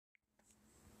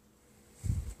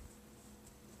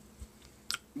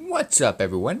What's up,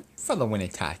 everyone?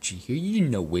 FTWitachi here. You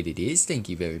know what it is. Thank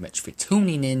you very much for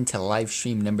tuning in to live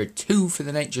stream number 2 for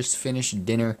the night. Just finished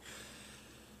dinner.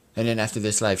 And then after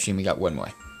this live stream, we got one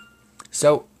more.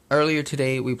 So, earlier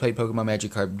today, we played Pokemon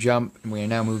Magikarp Jump. And we are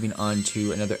now moving on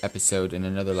to another episode and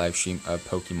another live stream of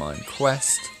Pokemon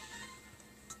Quest.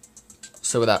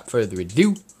 So, without further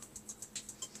ado,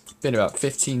 it's been about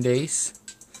 15 days.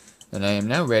 And I am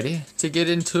now ready to get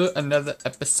into another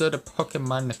episode of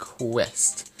Pokemon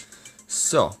Quest.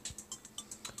 So,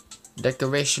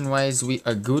 decoration wise, we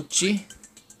are Gucci.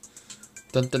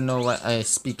 Don't know what I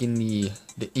speak in the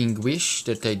English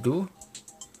that I do,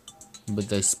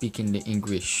 but I speak in the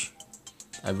English.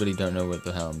 I really don't know what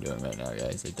the hell I'm doing right now,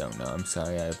 guys. I don't know. I'm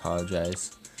sorry. I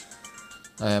apologize.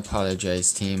 I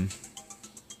apologize, team.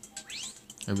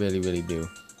 I really do.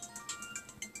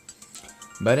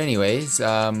 But anyways,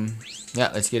 yeah,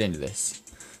 let's get into this.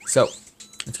 So,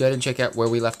 let's go ahead and check out where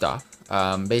we left off.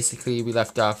 Basically, we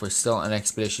left off, we're still on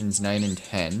Expeditions 9 and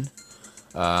 10,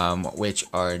 which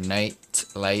are Night,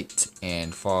 Light,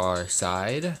 and Far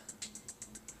Side.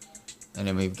 And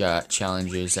then we've got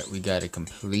challenges that we gotta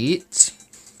complete.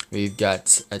 We've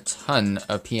got a ton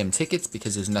of PM tickets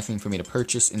because there's nothing for me to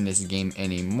purchase in this game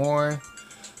anymore.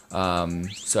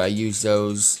 So I use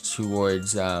those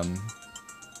towards,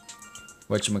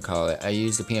 whatchamacallit, I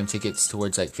use the PM tickets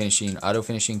towards like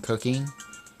auto-finishing cooking.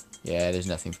 Yeah, there's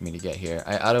nothing for me to get here.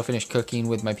 I auto-finish cooking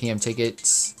with my PM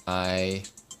tickets. I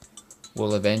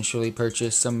will eventually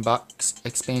purchase some box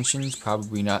expansions.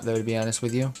 Probably not, though, to be honest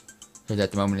with you. Because at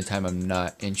the moment in time, I'm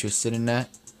not interested in that.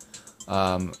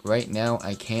 Right now,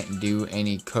 I can't do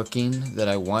any cooking that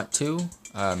I want to.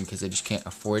 Because I just can't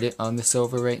afford it on the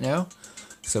silver right now.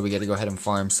 So we gotta go ahead and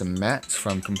farm some mats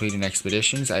from completing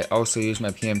expeditions. I also use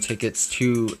my PM tickets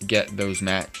to get those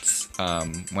mats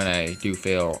when I do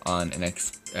fail on an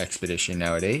expedition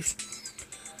nowadays.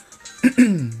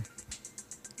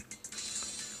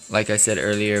 Like I said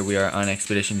earlier, we are on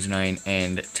Expeditions 9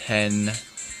 and 10.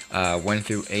 1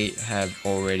 through 8 have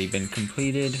already been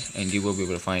completed, and you will be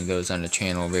able to find those on the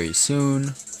channel very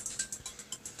soon.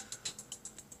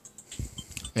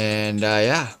 And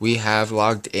yeah, we have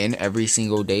logged in every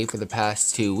single day for the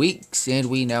past 2 weeks, and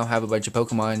we now have a bunch of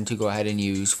Pokemon to go ahead and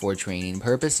use for training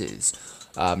purposes.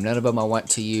 None of them I want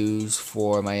to use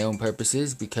for my own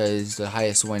purposes because the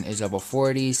highest one is level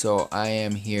 40, so I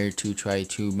am here to try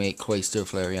to make Cloyster,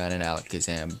 Flareon, and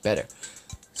Alakazam better.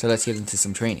 So let's get into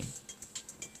some training.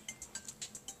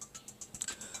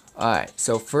 Alright,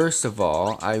 so first of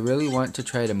all, I really want to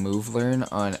try to move learn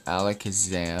on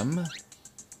Alakazam.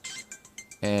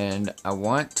 And I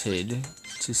wanted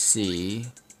to see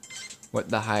what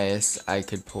the highest I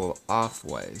could pull off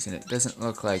was, and it doesn't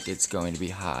look like it's going to be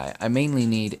high. I mainly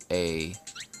need a...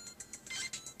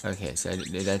 Okay, so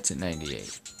that's at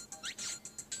 98.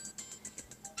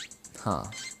 Huh.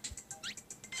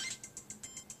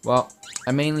 Well,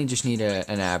 I mainly just need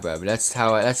an Abra, but that's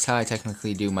how I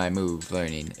technically do my move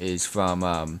learning, is from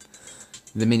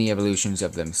the mini evolutions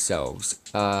of themselves.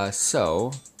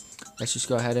 So let's just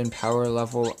go ahead and power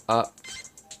level up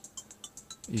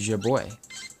your boy.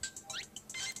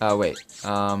 Oh wait,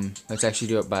 let's actually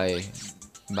do it by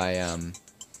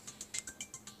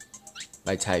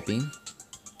typing.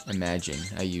 Imagine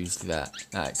I used that.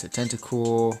 Alright, so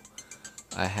Tentacool.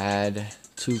 I had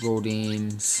 2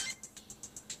 Goldines.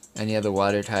 Any other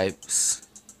water types?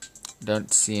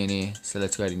 Don't see any, so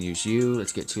let's go ahead and use you.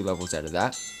 Let's get 2 levels out of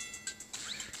that.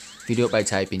 If you do it by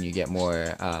typing, you get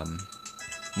more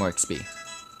XP.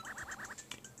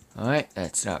 Alright,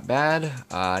 that's not bad.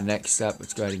 Next up,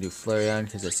 let's go ahead and do Flareon,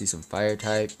 because I see some fire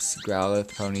types.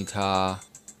 Growlithe, Ponyta.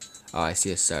 Oh, I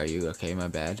see a Staryu. Okay, my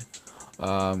bad.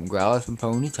 Growlithe and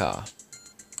Ponyta. I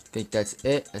think that's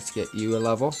it. Let's get you a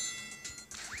level.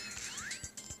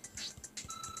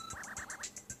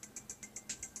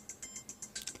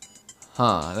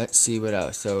 Let's see what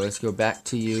else. So let's go back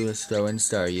to you. Let's throw in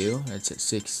Staryu. That's at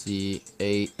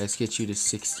 68. Let's get you to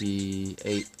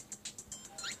 68.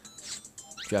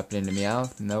 Drop it into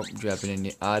Meowth. Nope. Drop it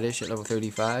into Oddish at level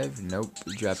 35. Nope.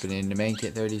 Drop it into Mank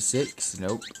at 36.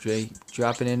 Nope.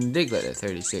 Drop it into Diglett at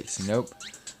 36. Nope.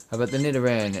 How about the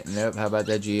Nidoran? Nope. How about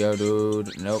that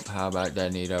Geodude? Nope. How about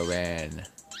that Nidoran?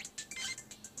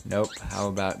 Nope. How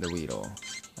about the Weedle?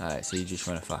 Alright, so you just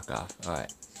want to fuck off.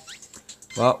 Alright.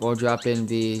 Well, we'll drop in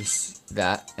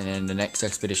that, and then the next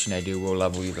expedition I do will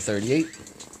level you to 38.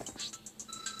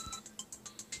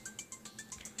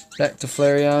 Back to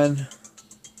Flareon.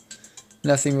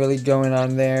 Nothing really going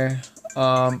on there.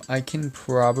 I can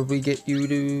probably get you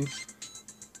to...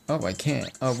 Oh, I can't.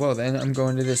 Oh, well then, I'm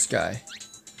going to this guy.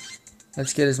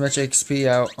 Let's get as much XP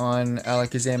out on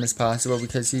Alakazam as possible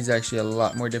because he's actually a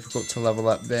lot more difficult to level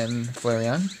up than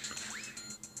Flareon.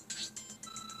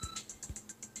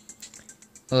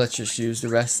 Let's just use the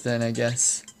rest then, I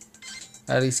guess.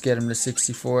 At least get him to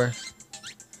 64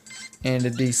 and a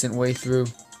decent way through.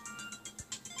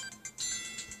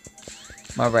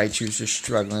 My Raichu's just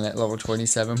struggling at level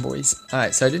 27, boys.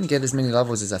 Alright, so I didn't get as many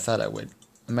levels as I thought I would.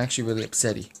 I'm actually really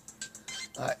upsetty.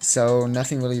 Alright, so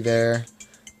nothing really there.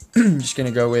 Just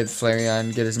gonna go with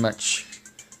Flareon, get as much.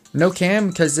 No cam,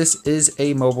 because this is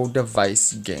a mobile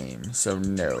device game. So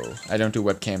no, I don't do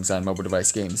webcams on mobile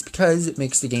device games because it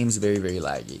makes the games very, very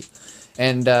laggy.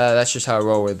 And that's just how I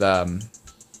roll with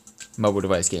mobile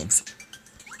device games.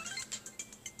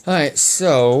 Alright,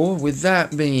 so with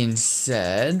that being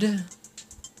said,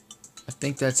 I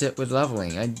think that's it with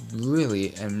leveling. I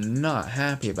really am not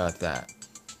happy about that.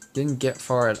 Didn't get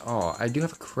far at all. I do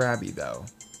have a Krabby though.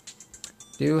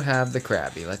 Do have the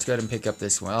Krabby. Let's go ahead and pick up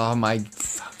this one. Oh my,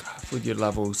 fuck off with your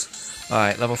levels.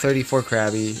 Alright, level 34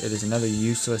 Krabby. It is another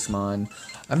useless mon.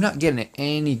 I'm not getting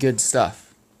any good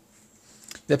stuff.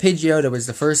 The Pidgeotto was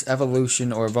the first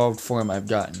evolution or evolved form I've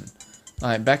gotten.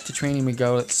 Alright, back to training we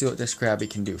go. Let's see what this Krabby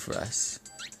can do for us.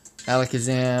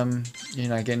 Alakazam, you're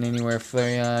not getting anywhere.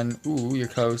 Flareon, ooh, you're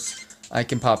close. I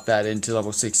can pop that into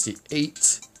level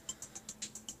 68.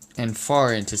 And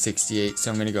far into 68,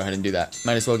 so I'm going to go ahead and do that.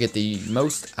 Might as well get the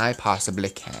most I possibly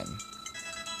can.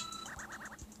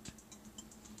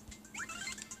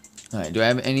 Alright, do I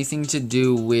have anything to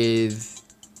do with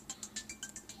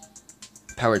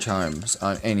Power Charms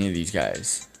on any of these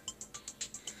guys?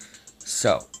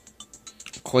 So,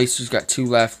 Cloyster's got 2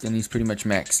 left, and he's pretty much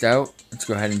maxed out. Let's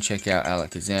go ahead and check out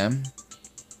Alakazam.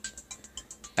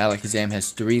 Alakazam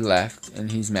has 3 left, and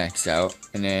he's maxed out.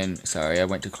 And then, sorry, I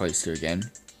went to Cloyster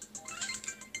again.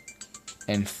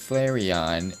 And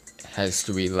Flareon has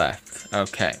 3 left.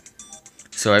 Okay.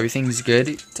 So everything's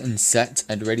good and set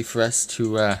and ready for us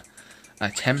to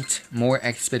attempt more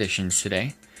expeditions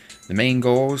today. The main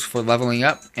goals for leveling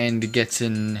up and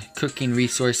getting cooking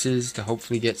resources to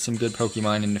hopefully get some good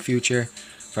Pokemon in the future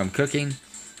from cooking.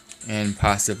 And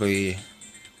possibly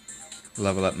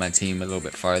level up my team a little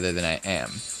bit farther than I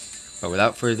am. But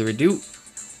without further ado,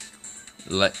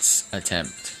 let's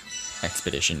attempt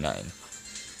Expedition 9.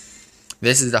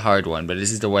 This is the hard one, but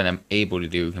this is the one I'm able to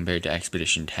do compared to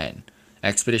Expedition 10.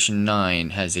 Expedition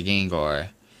 9 has a Gengar.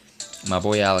 My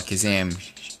boy Alakazam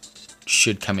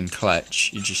should come in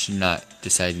clutch. You're just not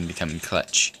deciding to come in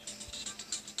clutch.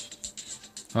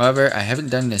 However, I haven't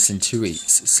done this in 2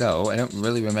 weeks, so I don't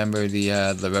really remember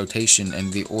the rotation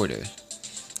and the order.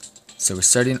 So we're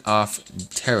starting off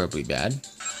terribly bad.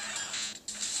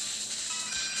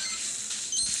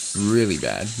 Really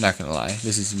bad, not gonna lie.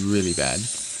 This is really bad.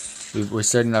 We're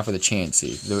starting off with a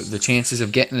Chansey. The chances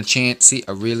of getting a Chansey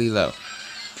are really low.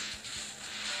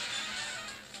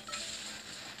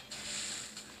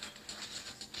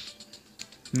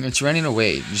 It's running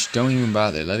away. Just don't even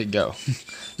bother. Let it go.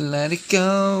 Let it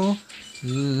go.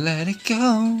 Let it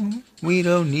go. We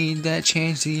don't need that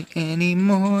Chansey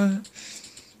anymore.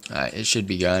 Alright, it should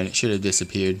be gone. It should have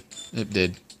disappeared. It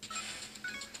did.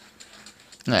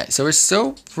 Alright, so we're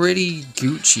still pretty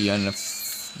Gucci on the...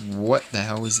 What the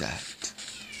hell was that?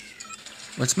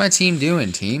 What's my team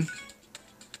doing, team?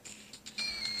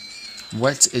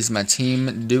 What is my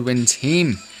team doing,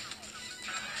 team?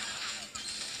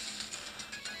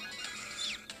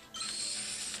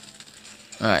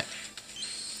 Alright.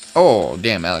 Oh,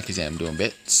 damn, Alakazam doing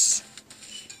bits.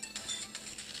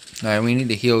 Alright, we need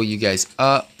to heal you guys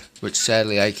up, which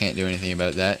sadly I can't do anything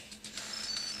about that.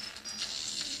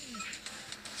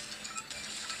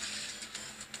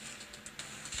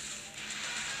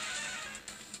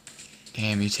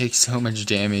 Damn, you take so much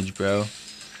damage, bro.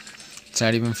 It's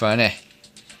not even funny.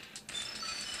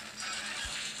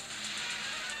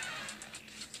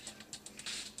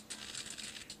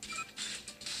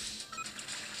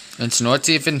 It's not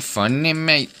even funny,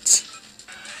 mate.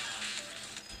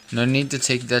 No need to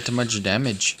take that much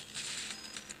damage.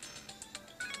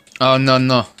 Oh, no,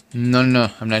 no. No, no.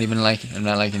 I'm not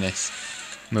liking this.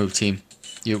 Move, team.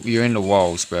 You're in the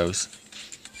walls, bros.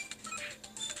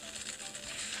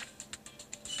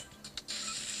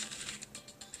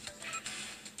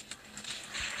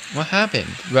 What happened?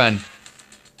 Run.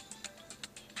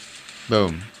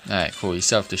 Boom. Alright, cool. You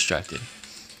self-destructed.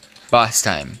 Boss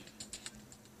time.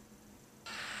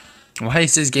 Why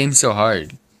is this game so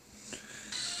hard?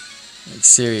 Like,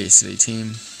 seriously,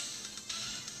 team.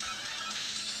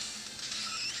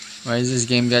 Why is this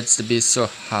game got to be so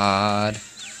hard?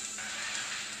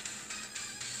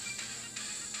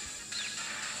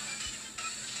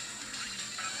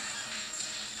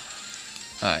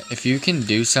 Alright, if you can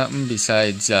do something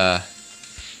besides dying,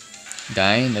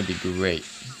 that'd be great.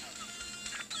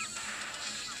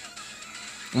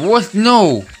 What?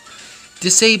 No!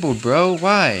 Disabled, bro.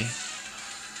 Why?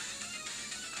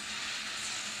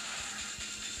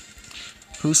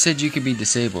 Who said you could be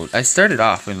disabled? I started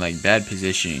off in like bad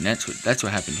positioning. That's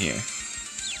what happened here.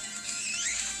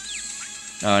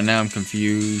 Oh, now I'm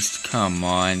confused. Come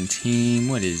on, team.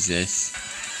 What is this?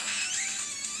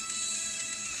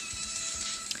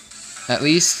 At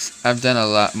least I've done a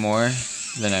lot more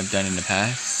than I've done in the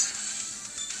past.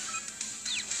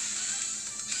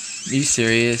 Are you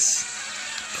serious?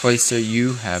 Cloyster,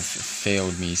 you have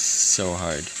failed me so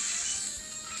hard.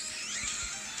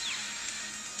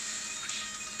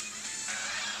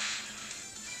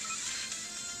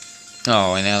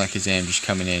 Oh, and Alakazam just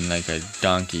coming in like a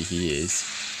donkey he is.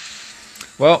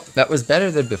 Well, that was better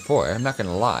than before, I'm not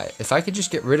gonna lie. If I could just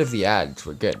get rid of the ads,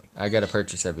 we're good. I gotta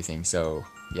purchase everything, so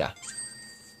yeah.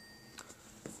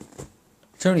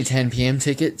 It's only 10 PM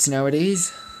tickets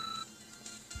nowadays.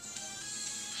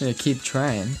 I'm gonna keep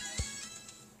trying.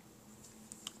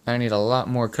 I need a lot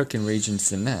more cooking regions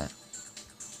than that.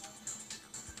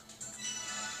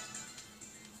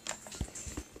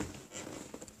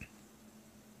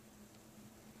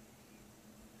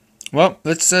 Well,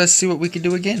 let's see what we can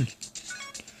do again.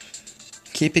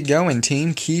 Keep it going,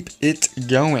 team. Keep it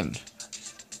going.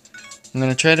 I'm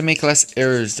gonna try to make less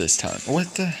errors this time.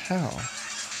 What the hell?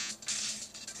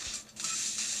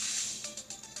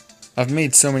 I've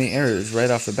made so many errors right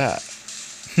off the bat.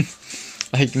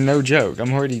 Like, no joke.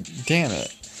 I'm already... Damn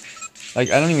it.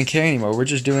 Like, I don't even care anymore. We're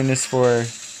just doing this for...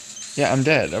 Yeah, I'm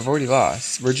dead. I've already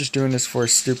lost. We're just doing this for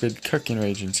stupid cooking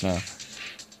regions now.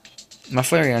 My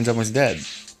Flareon's almost dead.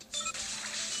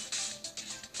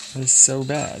 That is so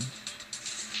bad.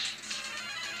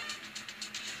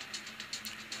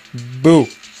 Boo!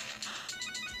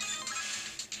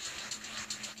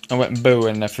 I went boo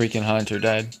and the freaking hunter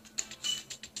died.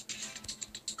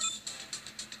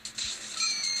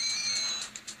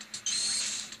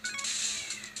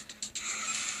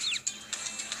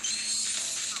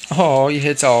 Oh, he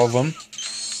hits all of them.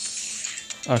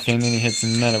 Okay, and then he hits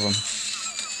none of them.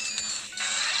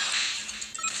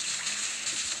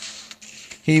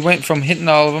 He went from hitting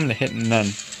all of them to hitting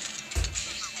none.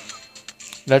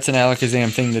 That's an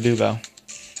Alakazam thing to do, though.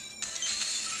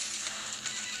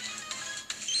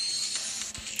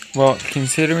 Well,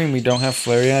 considering we don't have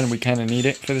Flareon, we kind of need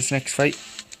it for this next fight.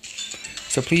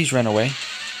 So please run away.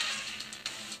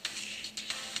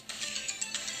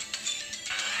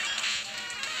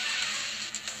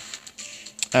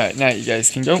 Alright, now you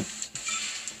guys can go.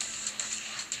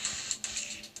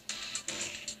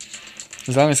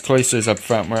 As long as Cloyster's up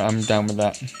front, I'm down with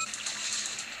that.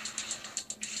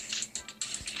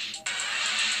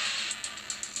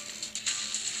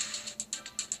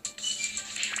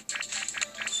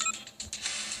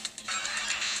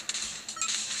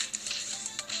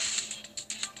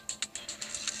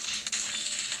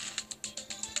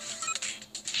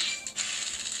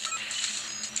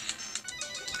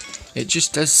 It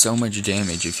just does so much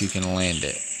damage if you can land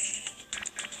it.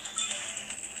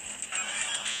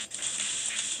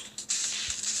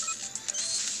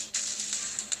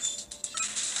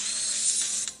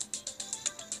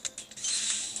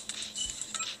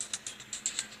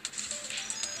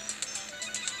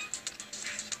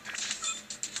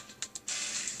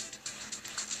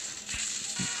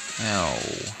 Ow.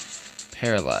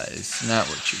 Paralyzed. Not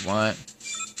what you want.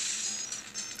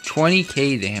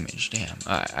 20k damage. Damn.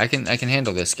 Alright, I can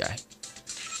handle this guy.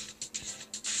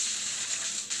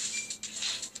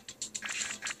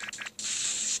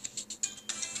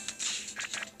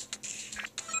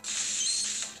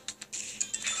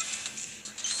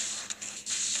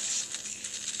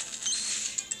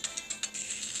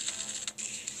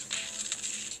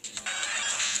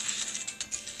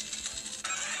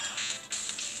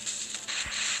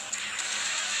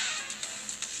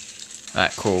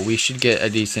 Alright, cool. We should get a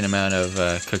decent amount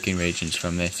of cooking regions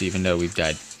from this, even though we've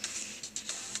died.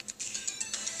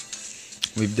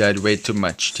 We've died way too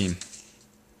much, team.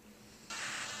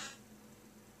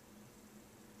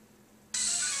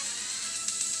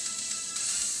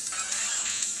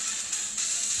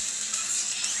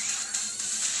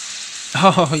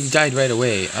 Oh, you died right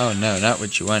away. Oh no, not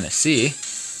what you want to see.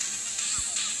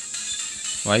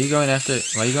 Why are you going after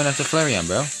Flareon,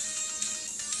 bro?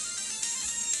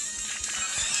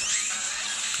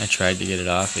 I tried to get it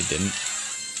off, it didn't.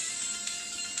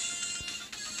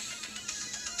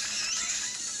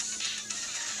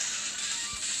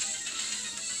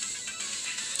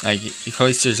 Like,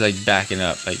 Cloyster's like backing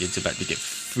up, like it's about to get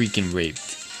freaking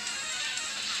raped.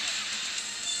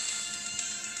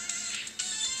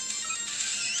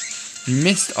 You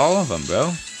missed all of them,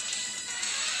 bro.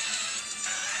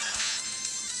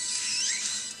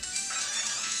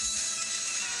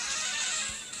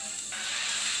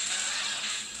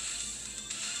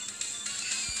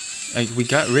 Like, we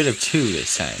got rid of 2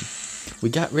 this time. We're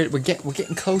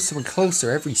getting closer and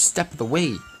closer every step of the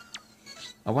way.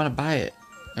 I want to buy it.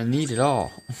 I need it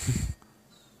all.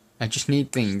 I just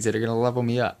need things that are gonna level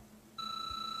me up.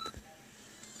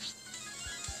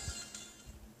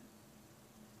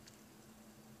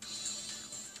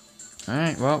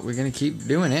 Alright, well, we're gonna keep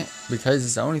doing it because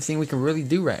it's the only thing we can really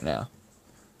do right now.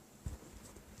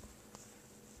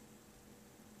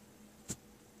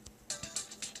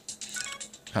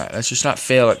 Alright, let's just not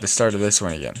fail at the start of this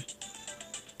one again.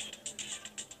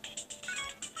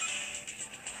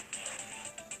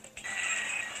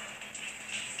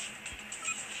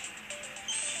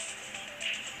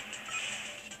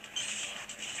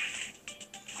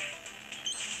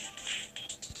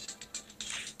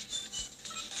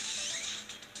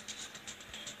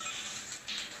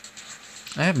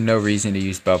 I have no reason to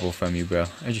use bubble from you, bro.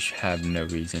 I just have no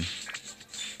reason.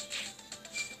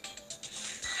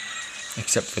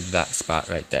 Except for that spot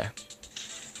right there.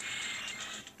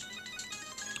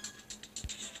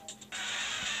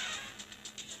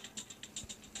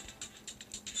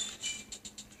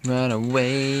 Run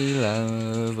away,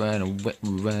 love, run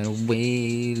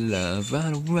away, love,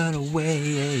 run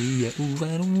away,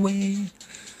 run away.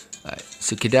 Alright,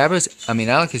 so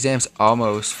Alakazam's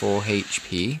almost full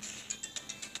HP.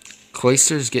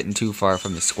 Cloyster's getting too far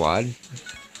from the squad.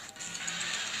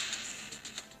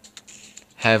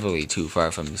 Heavily too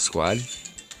far from the squad.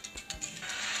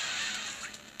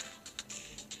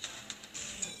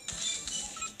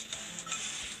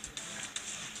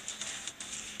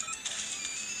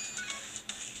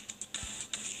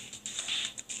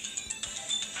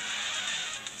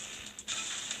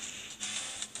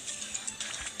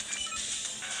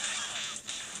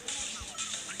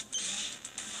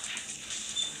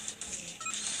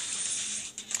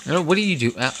 What do you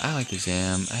do?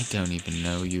 Alakazam, I don't even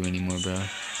know you anymore, bro.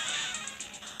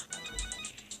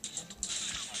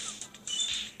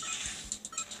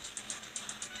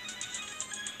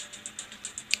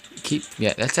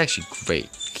 Yeah, that's actually great.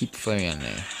 Keep flaring on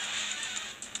there.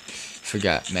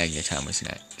 Forgot Magneton was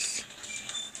next.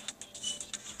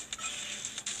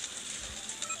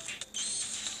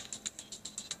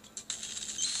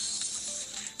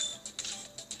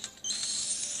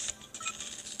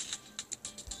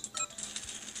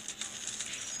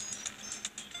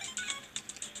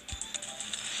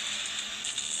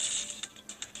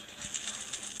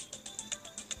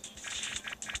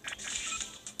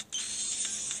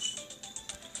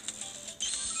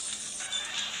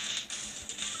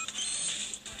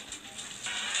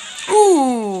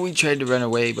 Ooh, we tried to run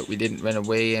away, but we didn't run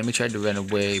away, and we tried to run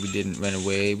away, we didn't run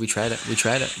away. We tried to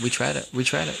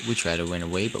run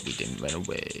away, but we didn't run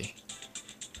away.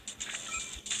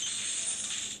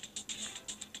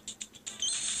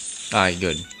 Alright,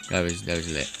 good. That was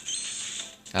lit.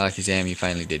 Alakazam, you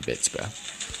finally did bits, bro.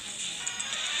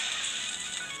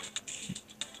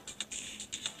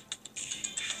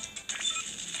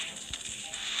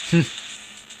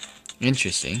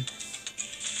 Interesting.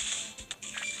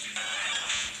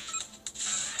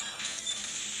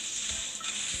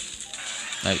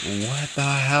 Like, what the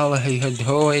hell are you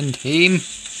doing, team?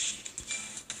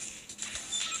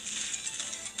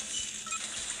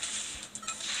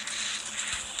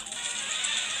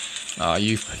 Oh,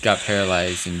 you got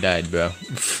paralyzed and died, bro.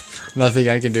 Nothing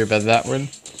I can do about that one.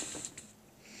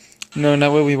 No,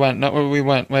 not what we want. Not what we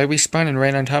want. Why are we spawning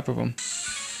right on top of them?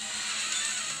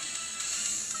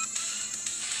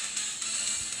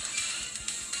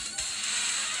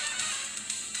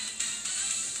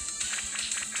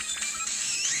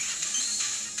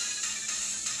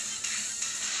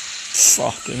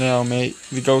 Fucking hell, mate.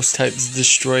 The ghost types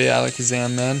destroy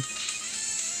Alakazam, man.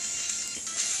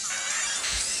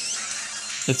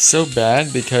 It's so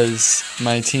bad because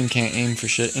my team can't aim for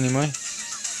shit anymore.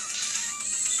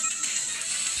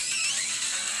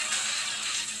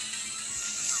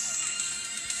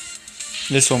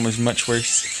 This one was much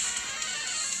worse.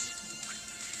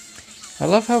 I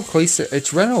love how Cloyster,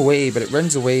 it's run away, but it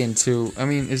runs away into, I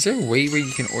mean, is there a way where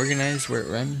you can organize where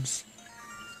it runs?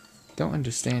 Don't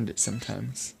understand it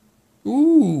sometimes.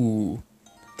 Ooh,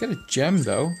 got a gem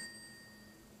though.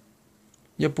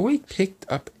 Your boy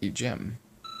picked up a gem.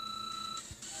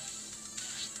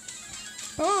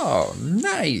 Oh,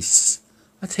 nice.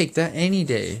 I'll take that any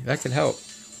day. That could help.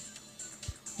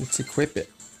 Let's equip it.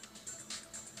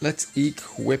 Let's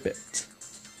equip it.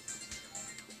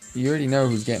 You already know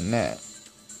who's getting that.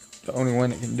 The only one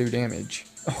that can do damage.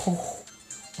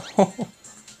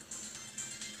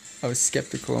 I was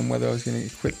skeptical on whether I was going to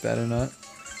equip that or not.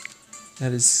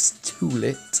 That is too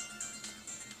lit.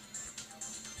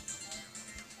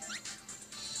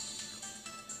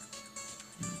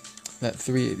 That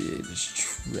 388 is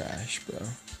trash, bro.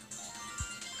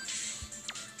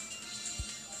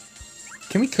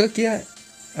 Can we cook yet?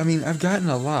 I mean, I've gotten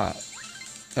a lot.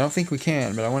 I don't think we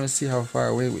can, but I want to see how far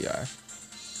away we are.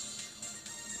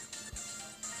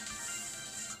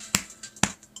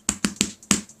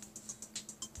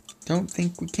 Don't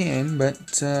think we can,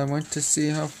 but I want to see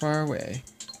how far away.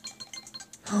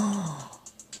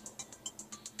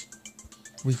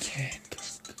 We can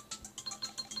cook.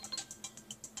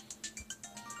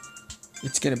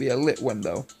 It's gonna be a lit one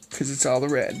though, because it's all the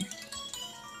red.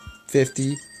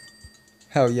 50.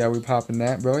 Hell yeah, we popping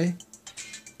that, bro.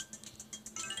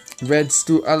 Red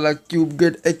stew a la cube,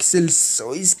 good Excel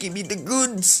size, give me the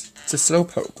goods. It's a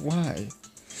slowpoke. Why?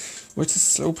 What's a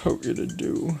slowpoke gonna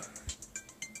do?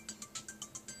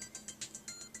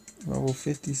 Level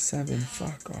 57,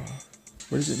 fuck off.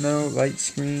 What does it know? Light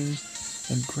screen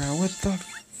and growl. What the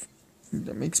f?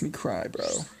 That makes me cry, bro.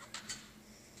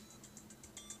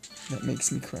 That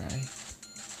makes me cry.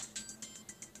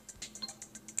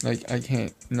 Like, I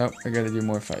can't. Nope, I gotta do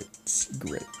more fights.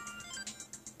 Great.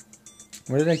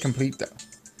 What did I complete, though?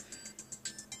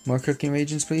 More cooking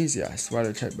agents, please? Yes.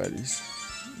 Water type buddies.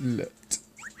 Lit.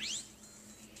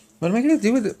 What am I gonna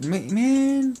do with it?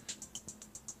 Man.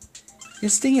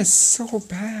 This thing is so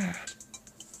bad.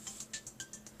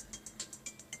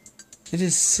 It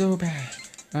is so bad.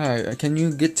 Alright, can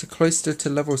you get to cloister to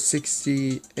level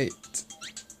 68?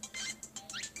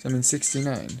 I mean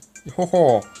 69.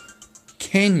 Oh,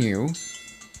 can you?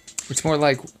 It's more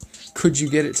like, could you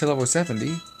get it to level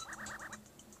 70?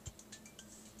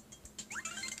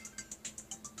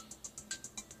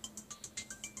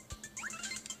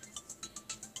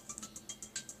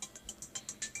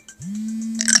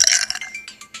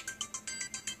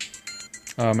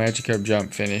 Magikarp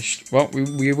jump finished. Well,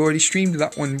 we've already streamed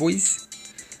that one, boys.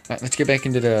 Alright, let's get back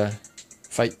into the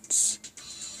fights.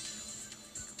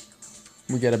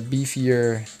 We got a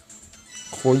beefier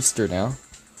cloister now.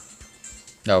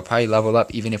 That'll probably level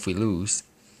up even if we lose.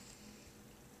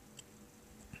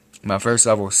 My first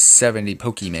level 70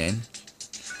 Pokemon.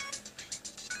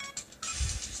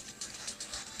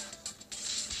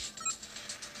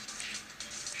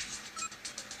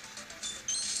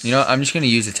 You know, I'm just gonna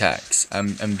use attacks.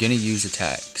 I'm gonna use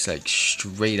attacks, like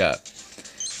straight up.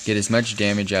 Get as much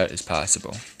damage out as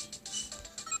possible.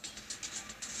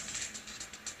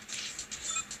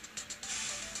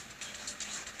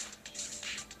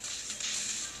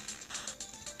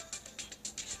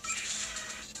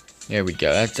 There we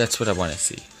go. That's what I want to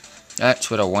see.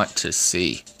 That's what I want to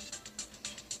see.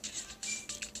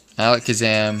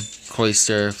 Alakazam,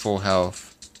 Cloister, full health.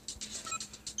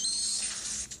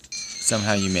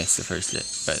 Somehow you missed the first hit,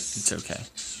 but it's okay.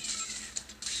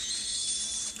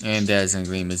 And Dazzling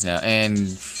Gleam is now, and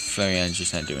Flareon's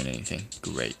just not doing anything.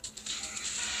 Great.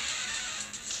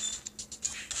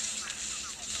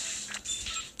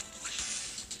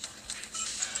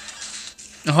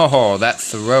 Oh, that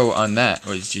throw on that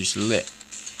was just lit.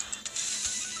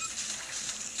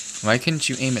 Why couldn't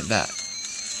you aim at that?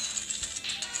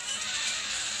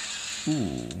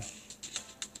 Ooh.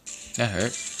 That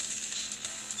hurt.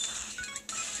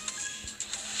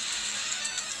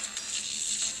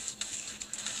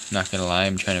 Not gonna lie,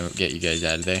 I'm trying to get you guys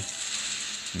out of there.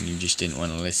 And you just didn't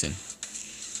want to listen.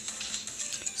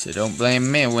 So don't blame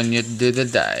me when you do the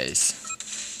dice.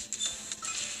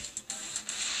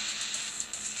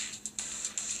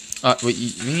 Oh, wait,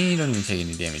 you don't even take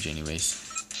any damage anyways.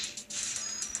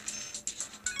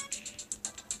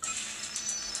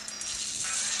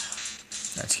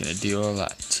 That's gonna do a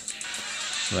lot.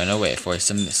 Run away, force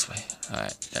them this way.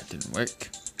 Alright, that didn't work.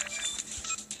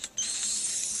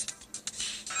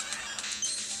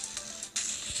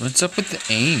 What's up with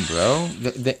the aim, bro?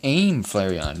 The aim,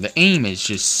 Flareon. The aim is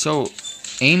just so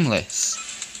aimless.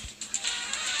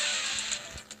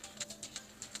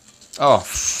 Oh,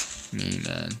 me,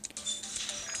 man.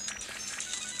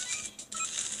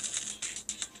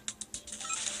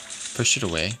 Push it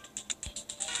away.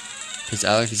 Because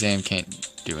Alakazam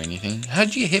can't do anything. How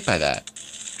did you get hit by that?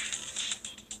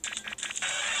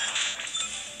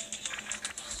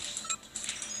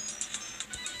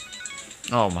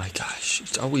 Oh my gosh,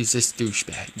 it's always this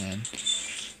douchebag, man.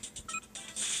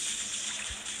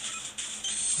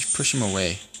 Just push him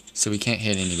away so we can't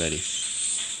hit anybody.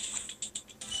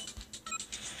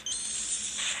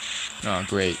 Oh,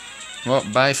 great. Well,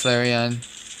 bye, Flareon.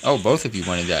 Oh, both of you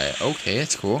want to die. Okay,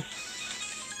 that's cool.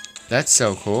 That's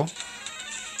so cool.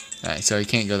 Alright, so he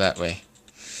can't go that way.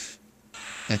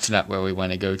 That's not where we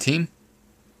want to go, team.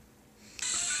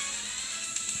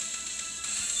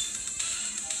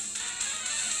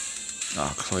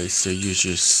 Oh, Clayster, you're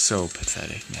just so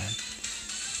pathetic, man.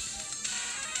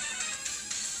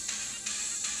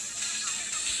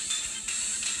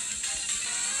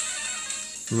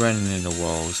 Running into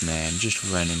walls, man. Just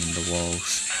running into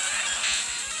walls.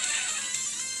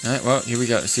 Alright, well, here we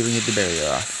go. Let's see if we can get the barrier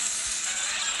off.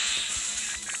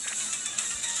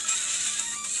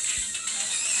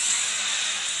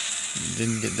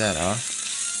 Didn't get that off.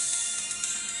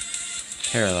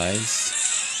 Paralyzed.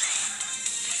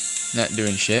 Not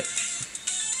doing shit.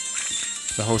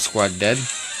 The whole squad dead.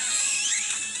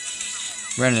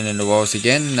 Running into walls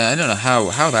again. I don't know how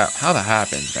that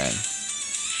happens, man.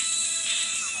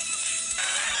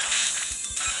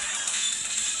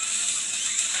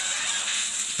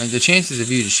 Like, the chances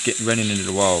of you just running into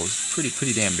the wall is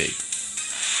pretty damn big.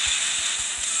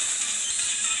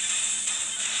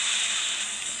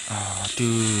 Oh,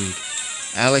 dude.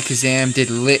 Alakazam did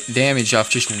lit damage off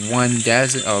just one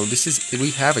dazzle. Oh,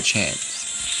 we have a chance.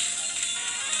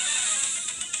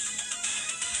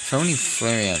 If only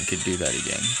Flareon could do that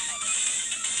again.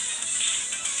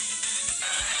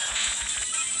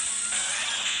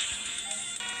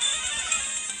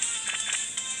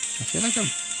 I feel like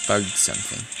I've bugged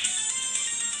something.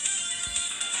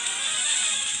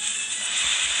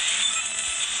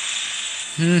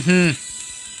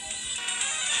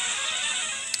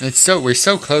 We're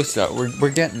so close though. We're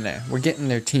getting there. We're getting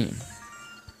their team.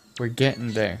 We're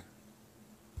getting there.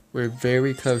 We're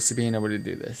very close to being able to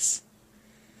do this.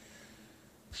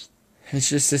 It's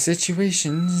just the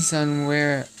situations on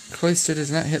where Cloyster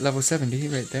does not hit level 70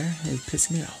 right there is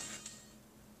pissing me off.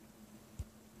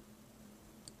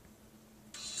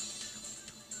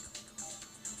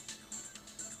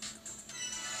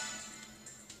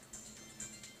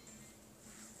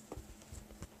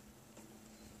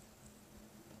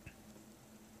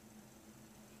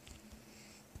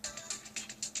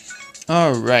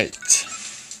 Alright.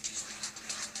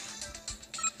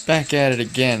 Back at it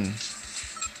again.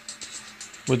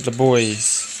 With the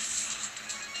boys.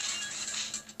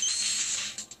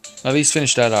 At least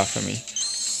finish that off for me.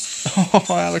 Oh,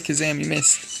 Alakazam, you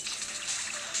missed.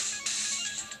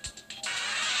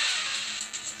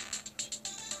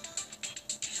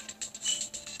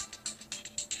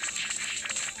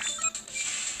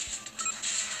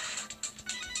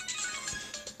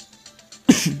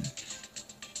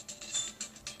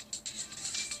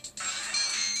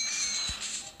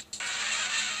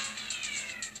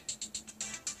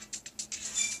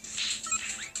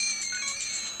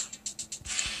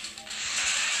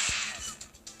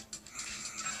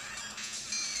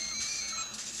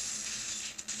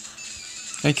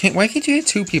 Why can't you hit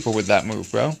two people with that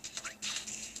move, bro?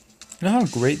 You know how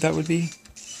great that would be?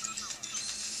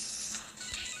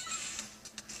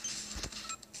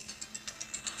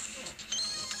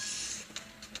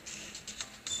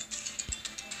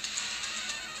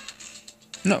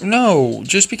 No,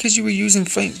 just because you were using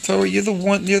flamethrower, you're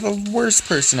the worst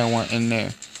person I want in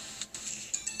there.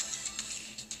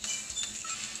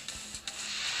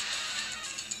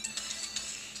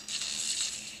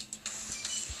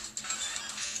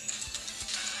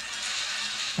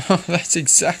 Oh, that's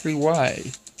exactly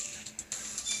why.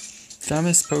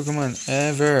 Dumbest Pokemon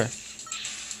ever.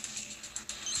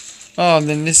 Oh, and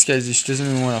then this guy just doesn't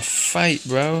even want to fight,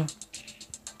 bro.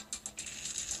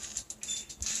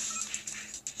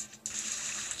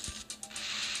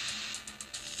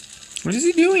 What is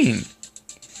he doing?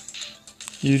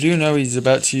 You do know he's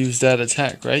about to use that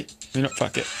attack, right? You know,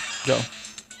 fuck it. Go.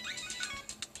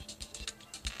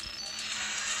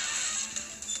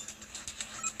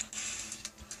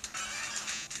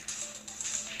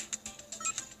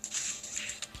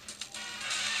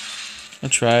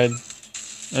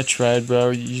 I tried,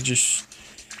 bro. You're just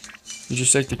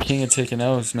like the king of taking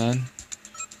L's, man.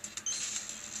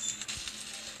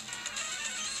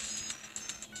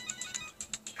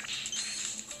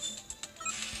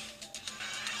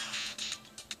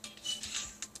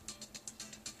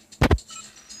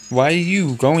 Why are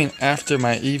you going after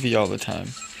my Eevee all the time?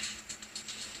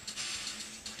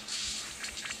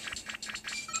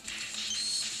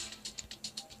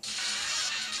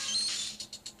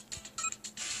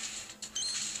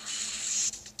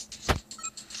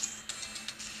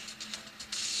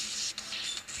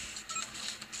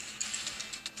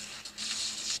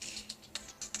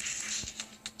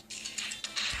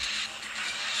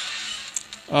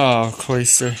 Oh,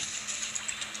 Cloyster.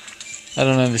 I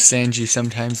don't understand you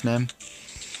sometimes, man.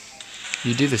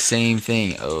 You do the same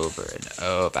thing over and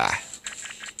over.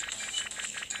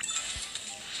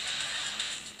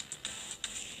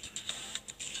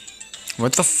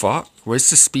 What the fuck?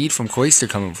 Where's the speed from Cloyster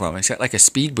coming from? It's got like a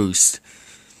speed boost.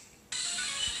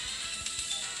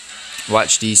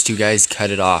 Watch these two guys cut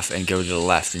it off and go to the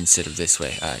left instead of this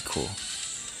way. Alright, cool.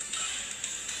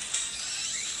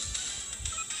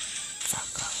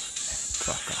 Fuck off,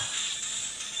 man. Fuck off.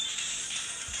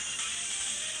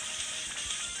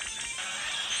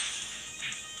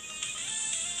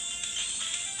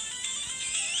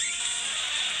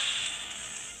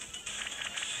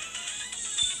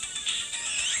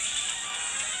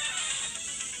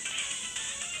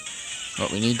 Well,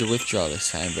 we need to withdraw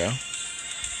this time, bro.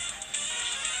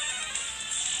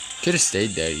 Could have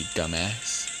stayed there, you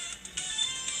dumbass.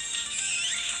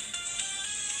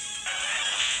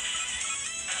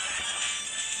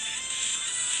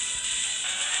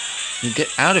 You get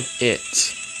out of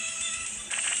it.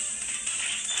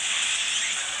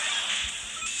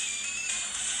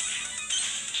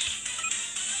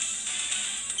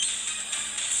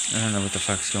 I don't know what the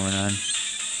fuck's going on.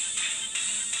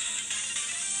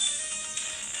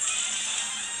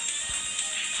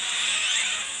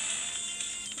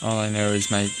 All I know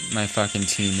is my fucking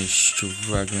team is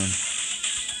struggling.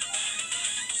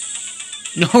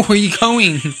 No, where are you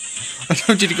going? I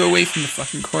told you to go away from the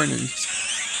fucking corners.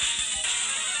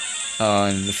 Oh,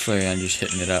 and the Flareon just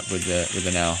hitting it up with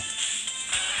an L.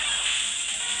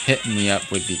 Hitting me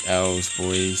up with the L's,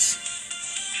 boys.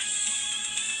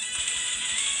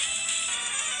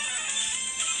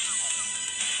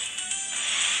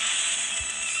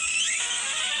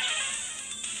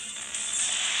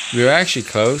 We were actually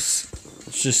close.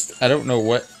 It's just, I don't know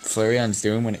what Flareon's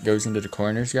doing when it goes into the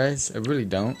corners, guys. I really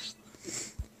don't.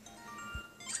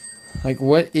 Like,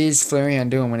 what is Flareon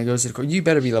doing when it goes to the corner? You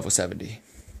better be level 70.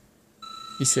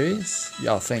 You serious?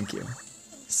 Y'all, thank you.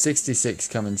 66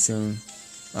 coming soon.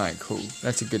 Alright, cool.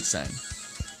 That's a good sign.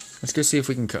 Let's go see if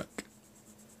we can cook.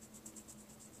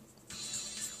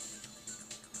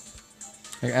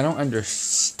 Like, I don't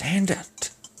understand it.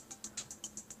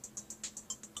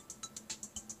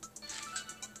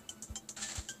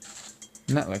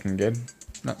 Not looking good.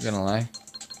 Not gonna lie.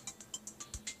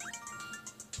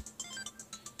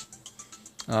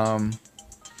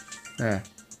 Yeah.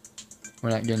 We're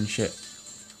not getting shit.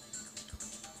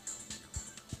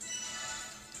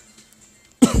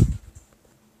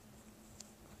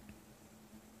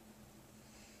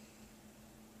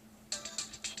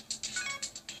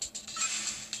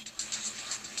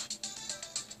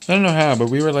 I don't know how, but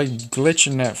we were like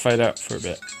glitching that fight up for a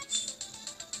bit.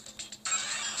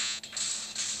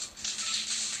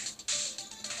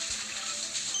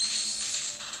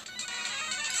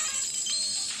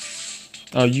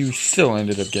 Oh, you still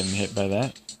ended up getting hit by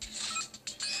that.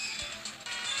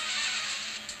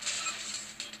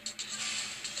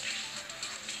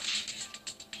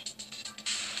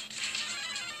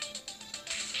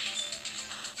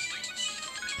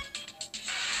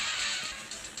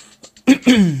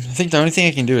 I think the only thing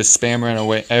I can do is spam run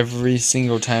away every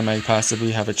single time I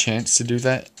possibly have a chance to do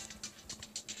that.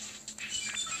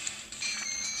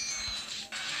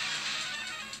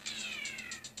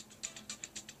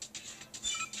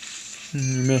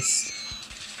 You missed.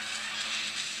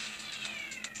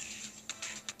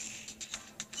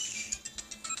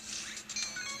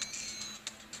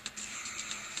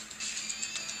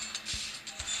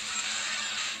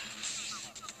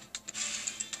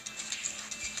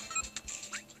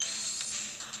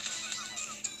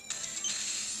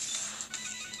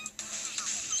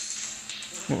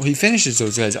 Well, he finishes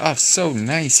those guys off so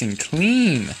nice and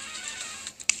clean.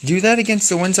 Do that against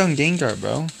the ones on Gengar,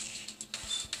 bro.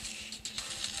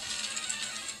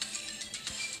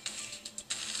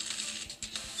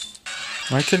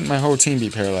 Why couldn't my whole team be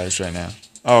paralyzed right now?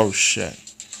 Oh, shit.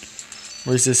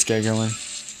 Where's this guy going?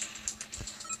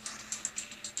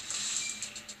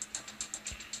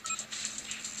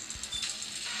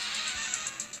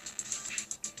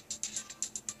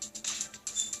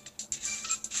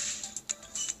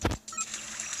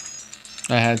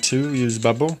 I had to use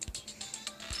bubble.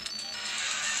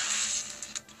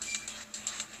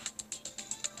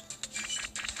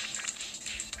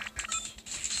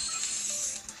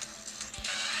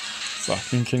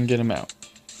 Fucking couldn't get him out.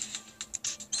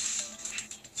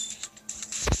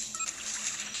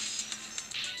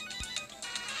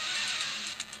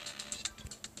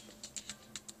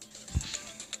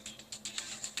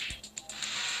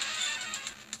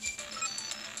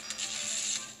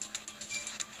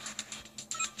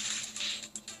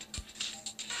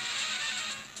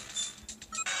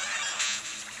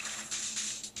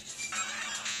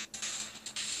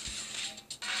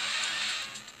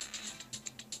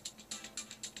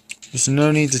 There's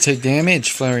no need to take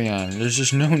damage, Flareon. There's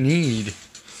just no need.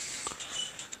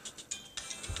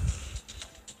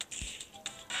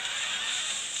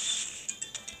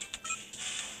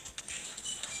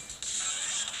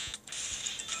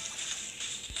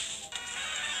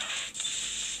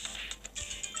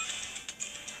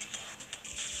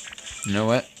 You know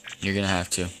what? You're gonna have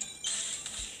to.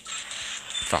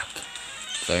 Fuck.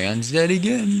 Flareon's dead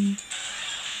again.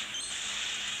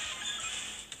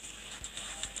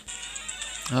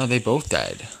 Oh, they both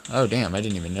died. Oh, damn, I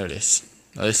didn't even notice.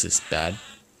 Oh, this is bad.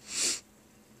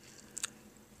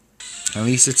 At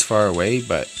least it's far away,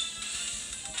 but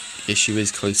the issue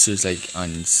is Cloister's like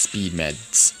on speed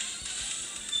meds.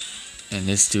 And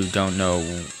this dude don't know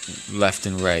left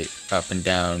and right, up and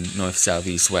down, north, south,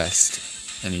 east, west.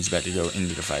 And he's about to go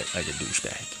into the fight like a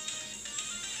douchebag.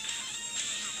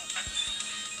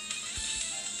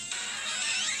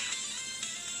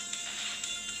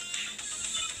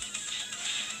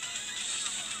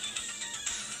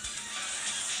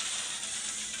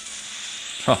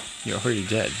 Oh, you're already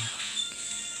dead.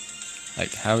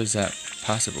 Like, how is that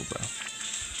possible, bro?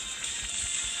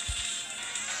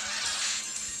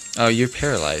 Oh, you're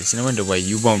paralyzed. No wonder why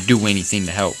you won't do anything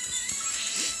to help.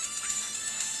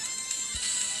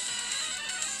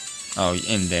 Oh,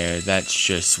 in there. That's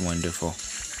just wonderful.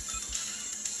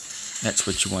 That's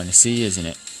what you want to see, isn't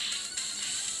it?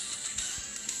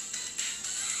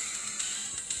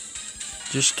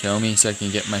 Just kill me so I can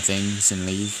get my things and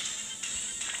leave.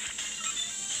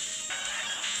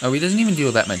 Oh, he doesn't even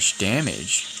deal that much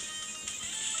damage.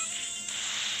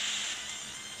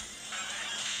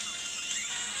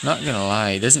 Not gonna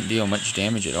lie, he doesn't deal much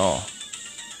damage at all.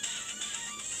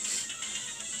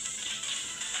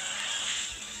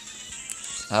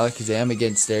 Alakazam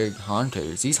against their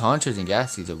Haunters. These Haunters and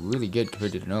Ghastlies are really good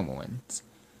compared to the normal ones.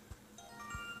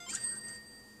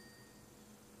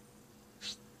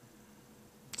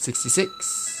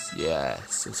 $66.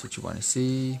 Yes, that's what you want to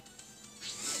see.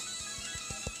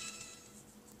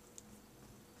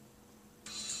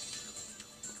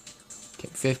 Okay,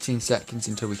 15 seconds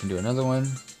until we can do another one.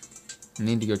 I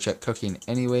need to go check cooking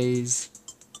anyways.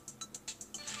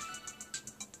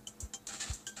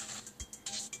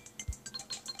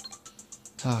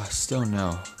 Oh, still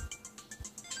no.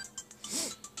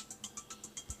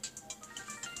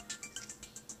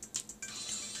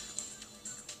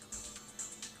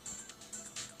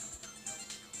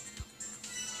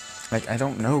 Like, I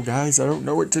don't know, guys. I don't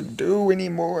know what to do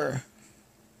anymore.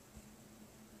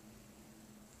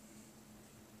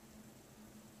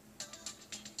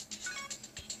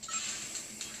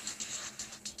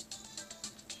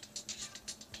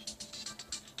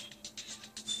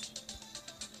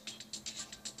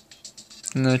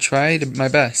 I'm gonna try my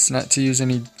best not to use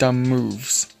any dumb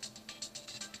moves.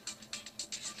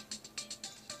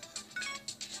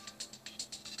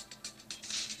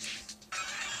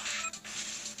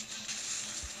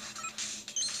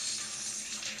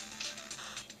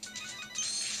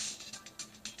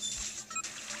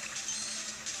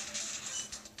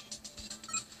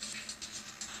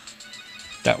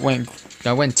 That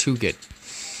went too good.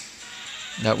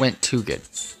 That went too good.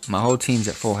 My whole team's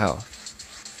at full health.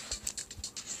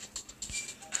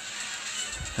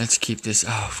 Let's keep this.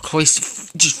 Oh,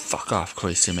 Cloister, just fuck off,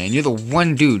 Cloister, man. You're the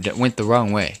one dude that went the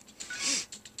wrong way.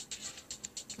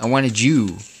 I wanted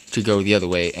you to go the other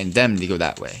way and them to go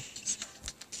that way.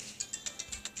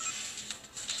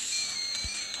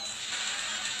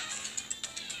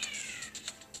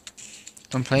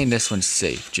 I'm playing this one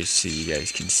safe, just so you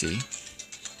guys can see.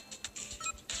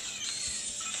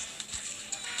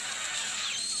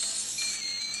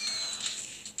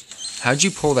 How'd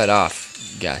you pull that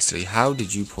off, Ghastly? How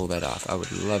did you pull that off? I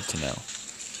would love to know.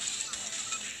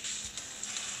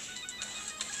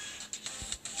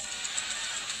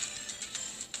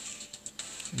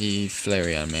 The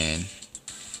Flareon, man.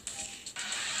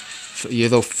 You're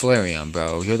the Flareon,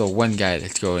 bro. You're the one guy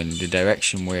that's going the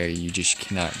direction where you just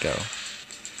cannot go.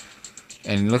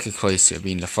 And look at Cloister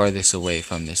being the farthest away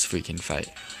from this freaking fight.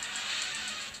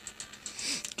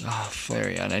 Oh,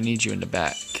 Flareon, I need you in the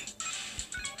back.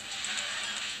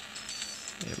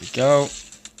 There we go.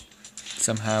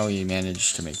 Somehow he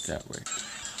managed to make that work.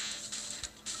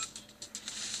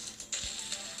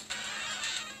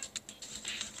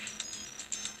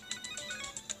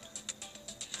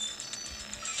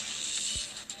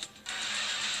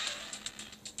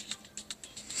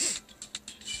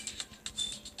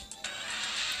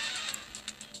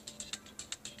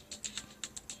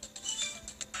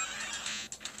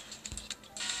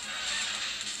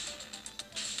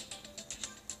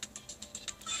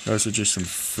 Those are just some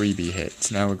freebie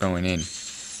hits. Now we're going in.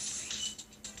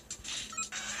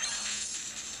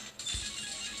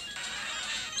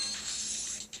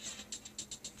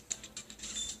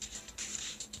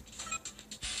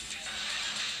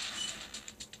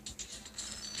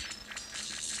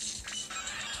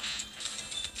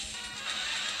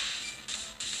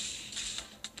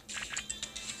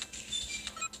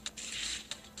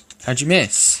 How'd you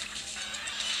miss?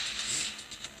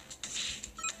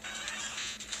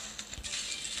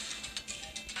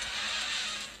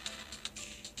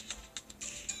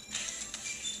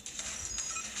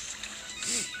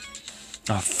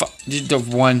 Oh, fuck. Just the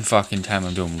one fucking time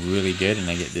I'm doing really good and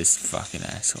I get this fucking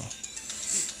asshole.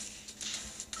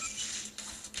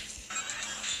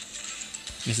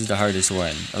 This is the hardest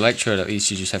one. Electrode, at least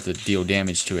you just have to deal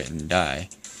damage to it and die.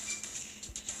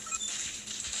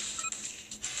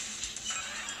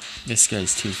 This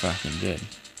guy's too fucking good.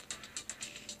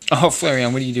 Oh,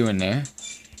 Flareon, what are you doing there?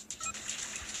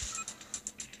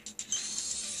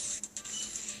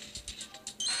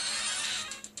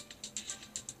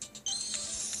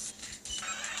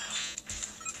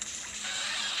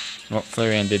 Well,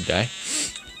 Flareon did die.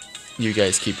 You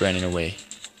guys keep running away.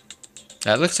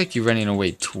 That looks like you're running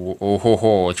away to... Oh, ho,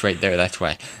 ho, it's right there, that's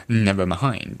why. Never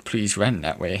mind. Please run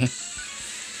that way.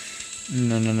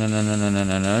 No, no, no, no, no, no, no,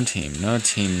 no, no, team. No,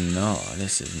 team, no.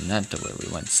 This is not the way we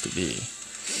want to be.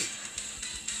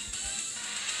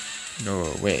 Go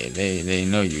away. They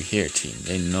know you here, team.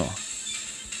 They know.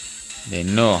 They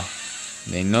know.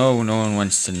 They know no one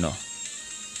wants to know.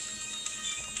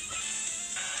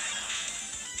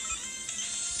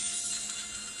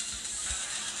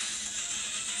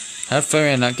 How'd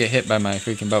Flareon not get hit by my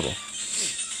freaking bubble?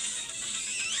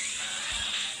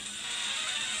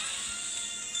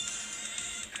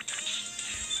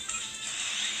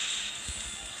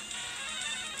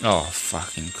 Oh,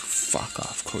 fuck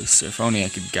off, Cloyster. If only I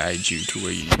could guide you to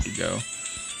where you need to go.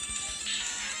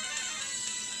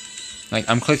 Like,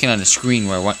 I'm clicking on the screen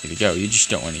where I want you to go. You just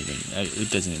don't want to even...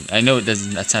 It doesn't... I know it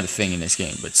doesn't... That's not a thing in this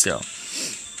game, but still.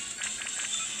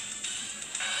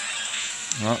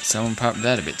 Well, someone popped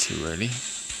that a bit too early.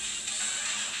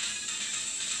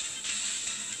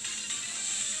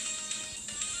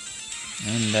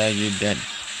 And, you're dead.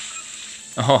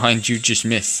 Oh, and you just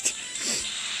missed.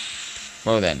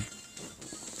 Well then.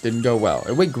 Didn't go well.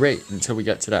 It went great until we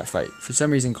got to that fight. For some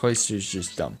reason, Cloyster's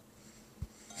just dumb.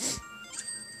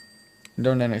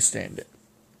 Don't understand it.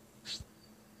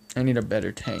 I need a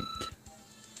better tank.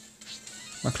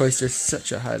 My Cloyster's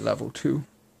such a high level, too.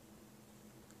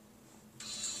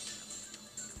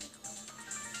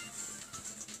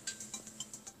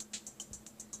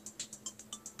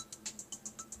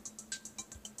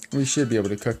 We should be able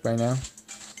to cook by now.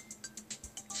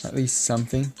 At least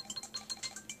something.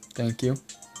 Thank you.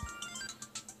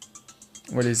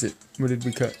 What is it? What did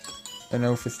we cook? An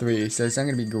 0 for 3, so it's not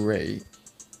going to be great.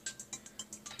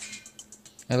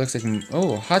 It looks like...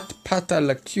 Oh, Hot Pata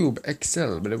La Cube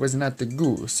XL, but it was not the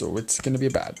goo, so it's going to be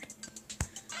bad.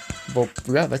 But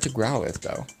yeah, that's a Growlithe,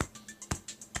 though.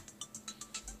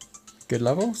 Good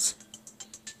levels?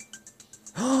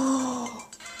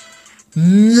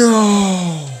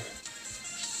 No!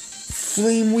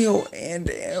 Flame Wheel and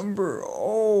Amber.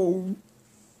 Oh,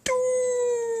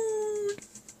 dude!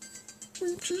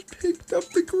 We just picked up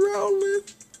the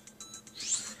Growlithe.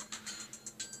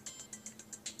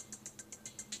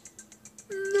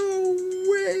 No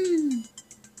way!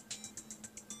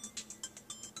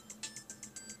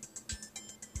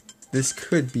 This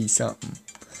could be something.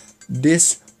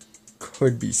 This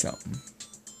could be something.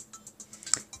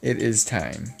 It is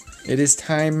time. It is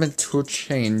time to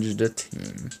change the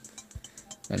team.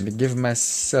 And to give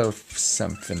myself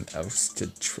something else to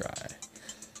try.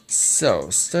 So,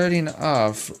 starting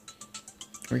off,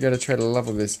 we gotta try to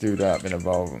level this dude up and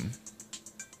evolve him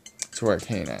to our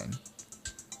canine.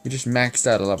 We just maxed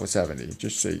out at level 70,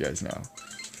 just so you guys know.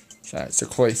 Alright, so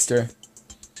Cloyster.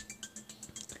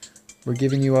 We're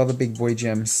giving you all the big boy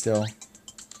gems still.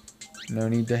 No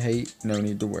need to hate, no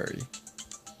need to worry.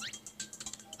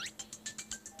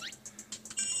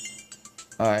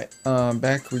 Alright,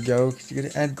 back we go, because you're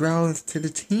going to add Growlithe to the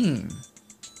team.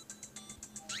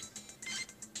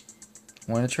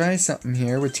 I want to try something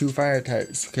here with 2 fire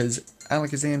types, because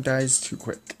Alakazam dies too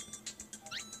quick.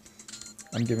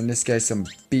 I'm giving this guy some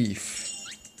beef.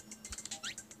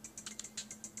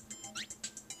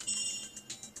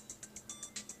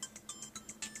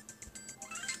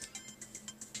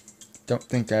 Don't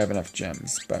think I have enough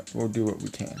gems, but we'll do what we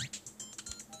can.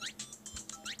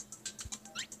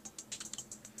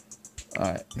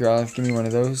 Alright, Growlithe, give me one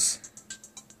of those.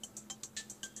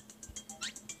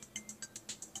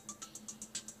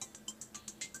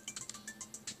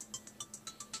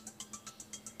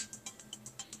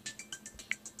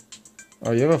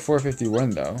 Oh, you have a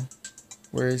 451 though.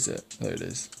 Where is it? There it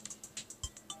is.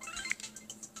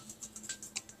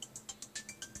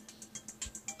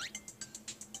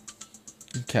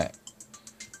 Okay.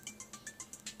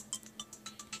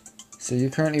 So you're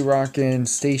currently rocking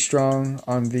Stay Strong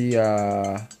on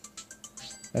the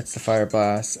That's the Fire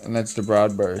Blast, and that's the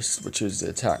Broad Burst, which is the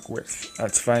attack width.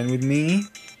 That's fine with me.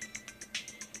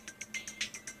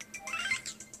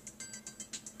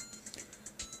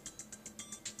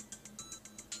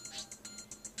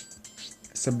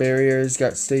 So barriers,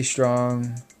 got Stay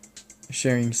Strong,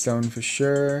 Sharing Stone for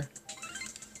sure.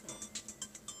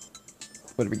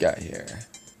 What do we got here?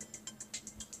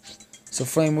 So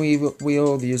Flame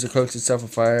Wheel, the user coats itself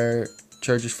with fire,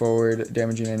 charges forward,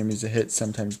 damaging enemies a hit,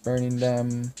 sometimes burning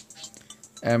them.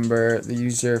 Ember, the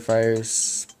user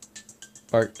fires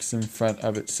sparks in front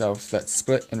of itself that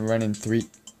split and run in 3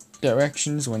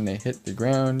 directions when they hit the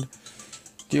ground.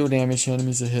 Deal damage to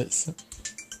enemies a hit,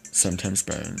 sometimes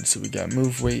burn. So we got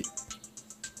move weight,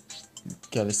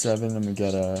 got a 7, and we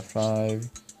got a 5.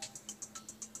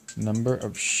 Number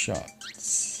of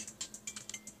shots.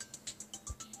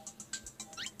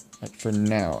 Like for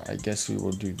now, I guess we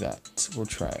will do that. We'll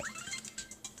try it.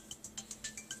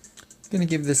 Gonna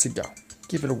give this a go.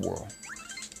 Give it a whirl.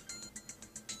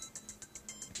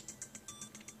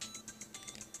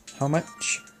 How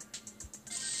much?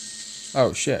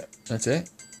 Oh shit, that's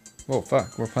it? Whoa,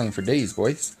 fuck, we're playing for days,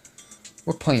 boys.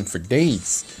 We're playing for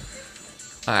days.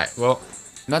 Alright, well,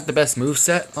 not the best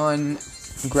moveset on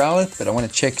Growlithe, but I want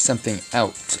to check something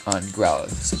out on Growlithe,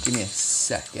 so give me a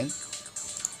second.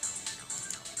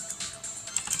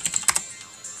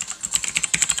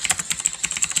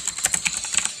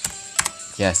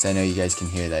 Yes, I know you guys can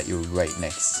hear that. You're right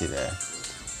next to the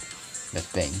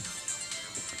thing.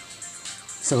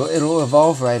 So it'll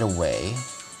evolve right away.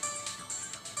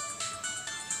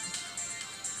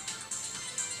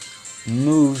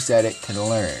 Moves that it can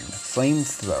learn.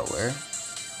 Flamethrower.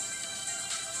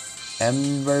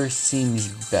 Ember seems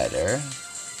better.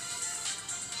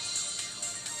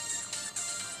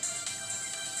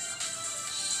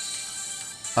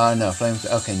 Oh no, Flame...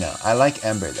 Okay, no. I like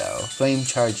Ember though. Flame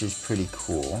Charge is pretty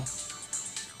cool.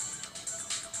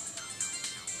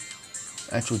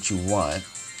 That's what you want.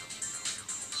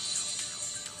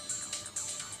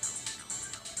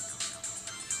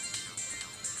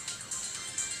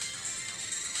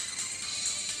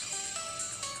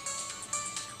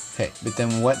 Okay, but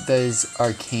then what does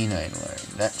Arcanine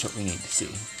learn? That's what we need to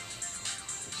see.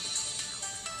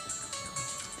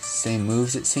 Same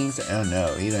moves it seems? I don't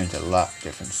know, he learns a lot of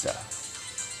different stuff.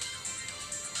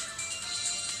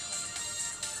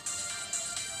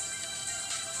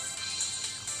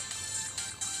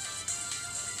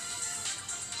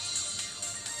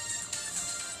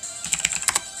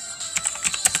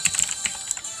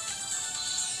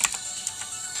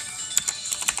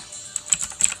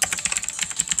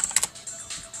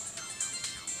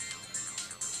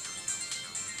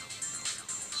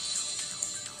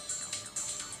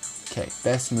 Okay,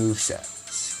 best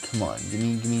movesets. Come on, give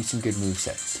me some good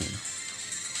movesets, team.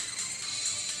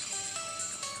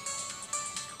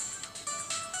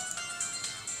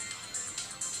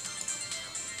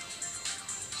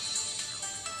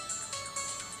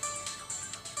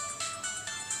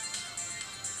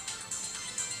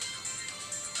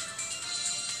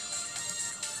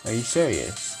 Are you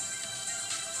serious?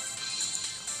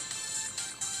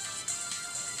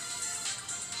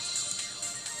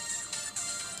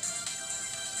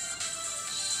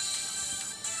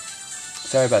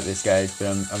 Sorry about this, guys, but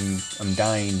I'm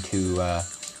dying to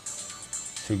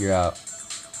figure out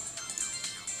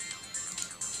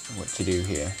what to do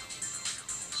here.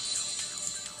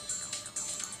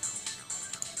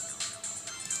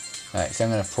 Alright, so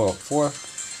I'm gonna pull up 4.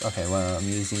 Okay, well, I'm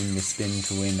using the spin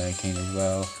to win. I can as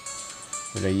well.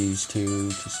 But I used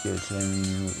to skill to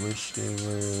learn which they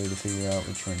were to figure out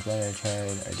which one's better. I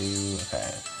tried. I do.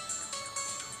 Okay.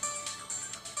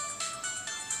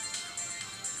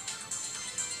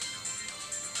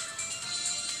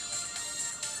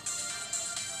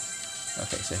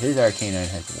 Okay, so his Arcanine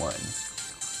has 1.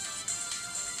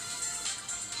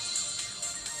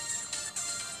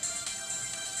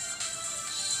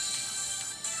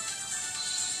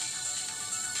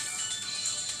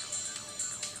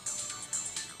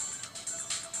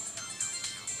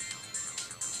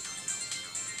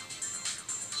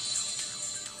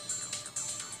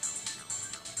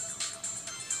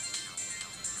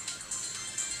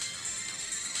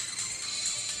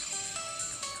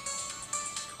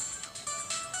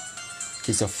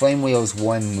 Okay, so Flame Wheel's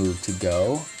 1 move to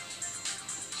go.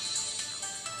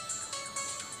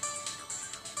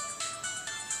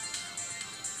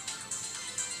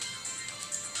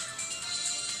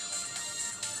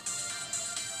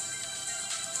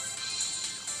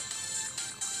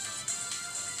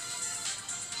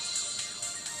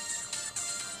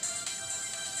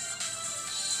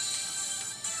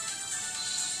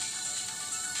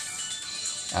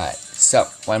 Alright, So,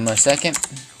 one more second.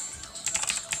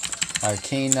 Our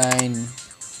canine.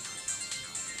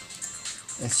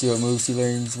 Let's see what moves he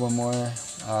learns. One more.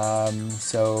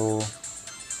 So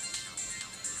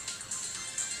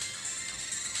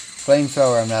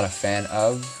Flamethrower I'm not a fan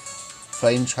of.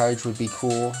 Flame Charge would be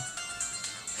cool.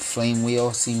 Flame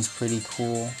Wheel seems pretty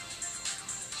cool.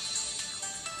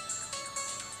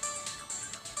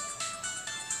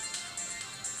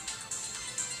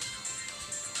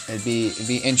 It'd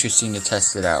be interesting to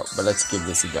test it out, but let's give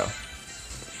this a go.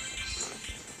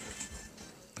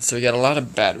 So we got a lot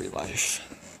of battery life.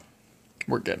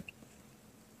 We're good.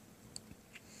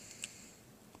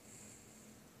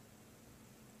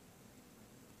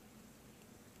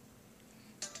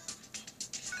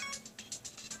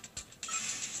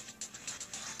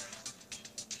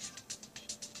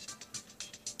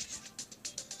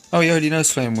 Oh, he already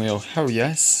knows Flame Wheel. Oh,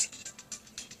 yes.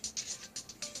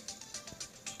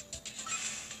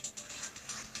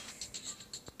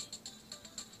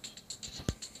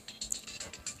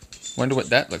 Wonder what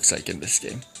that looks like in this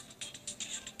game.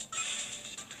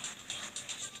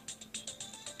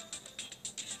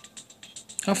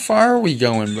 How far are we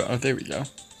going? Oh, there we go.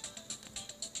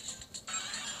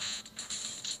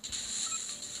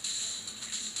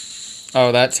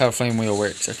 Oh, that's how Flame Wheel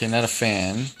works. Okay, not a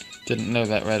fan. Didn't know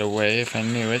that right away. If I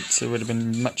knew it, it would have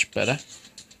been much better.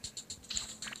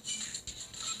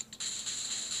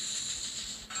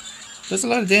 Does a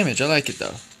lot of damage. I like it,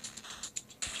 though.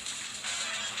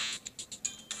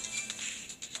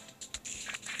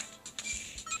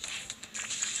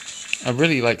 I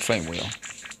really like Flame Wheel.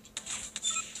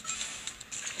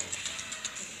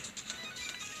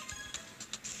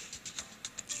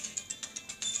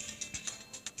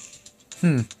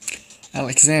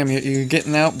 Alakazam, you're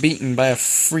getting outbeaten by a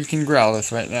freaking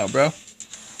Growlithe right now, bro.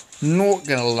 Not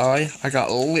gonna lie, I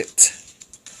got lit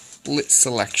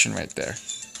selection right there.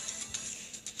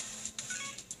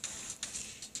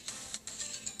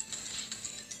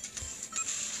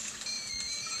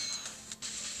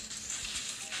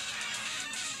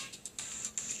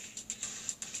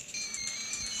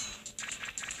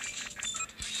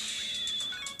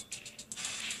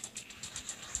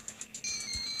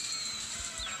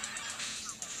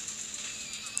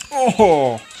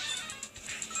 Oh,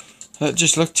 that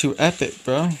just looked too epic,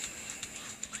 bro.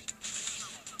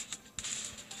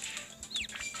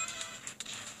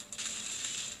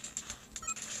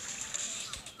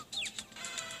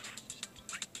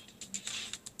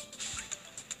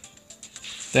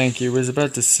 Thank you. Was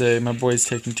about to say my boy's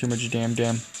taking too much damn.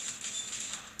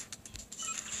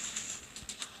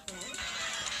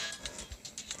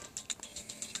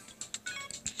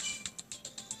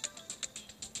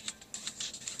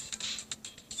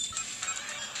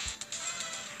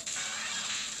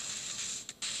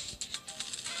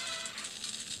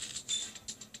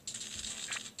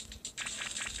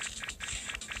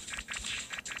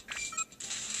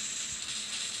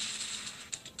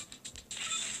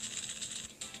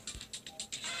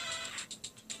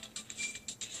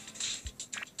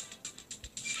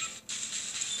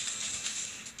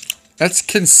 That's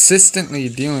consistently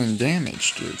dealing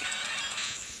damage, dude.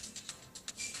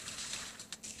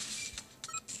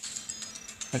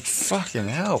 Like, fucking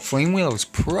hell, Flame Wheel is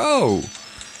pro.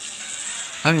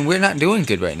 I mean, we're not doing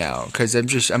good right now, because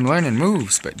I'm learning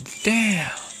moves, but damn.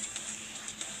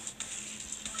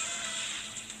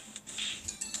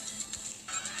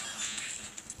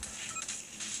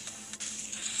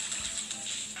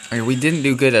 I mean, we didn't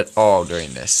do good at all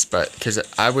during this, but because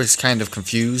I was kind of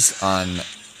confused on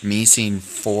me seeing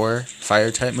 4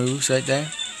 fire-type moves right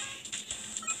there.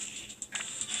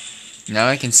 Now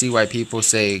I can see why people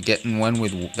say getting one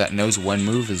with that knows one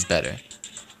move is better.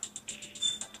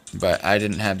 But I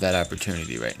didn't have that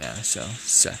opportunity right now, so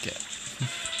suck it.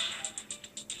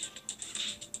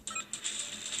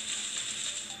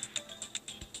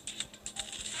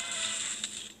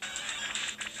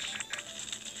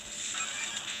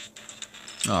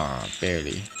 Aw,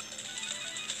 barely.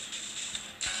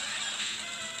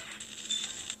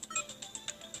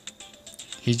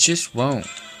 He just won't.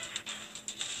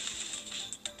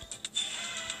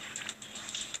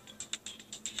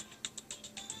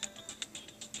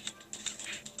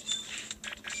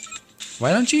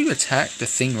 Why don't you attack the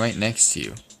thing right next to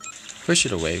you? Push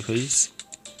it away, please.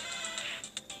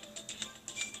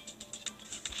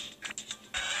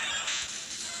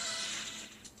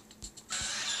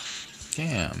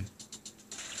 Damn.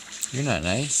 You're not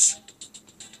nice.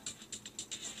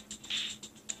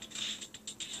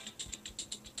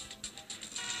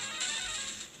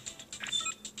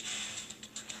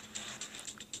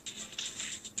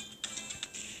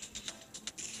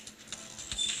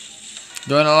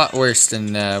 Doing a lot worse than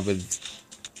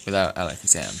without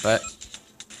Alakazam, but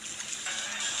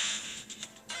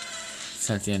it's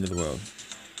not the end of the world.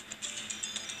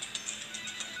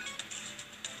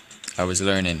 I was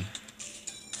learning.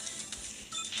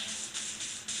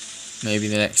 Maybe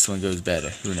the next one goes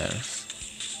better. Who knows?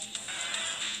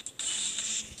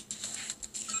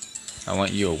 I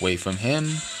want you away from him.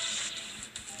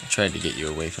 I tried to get you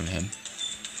away from him.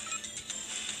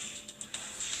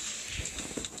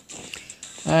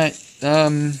 Alright,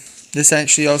 this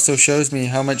actually also shows me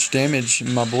how much damage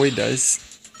my boy does.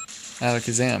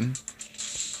 Alakazam.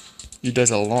 He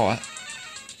does a lot.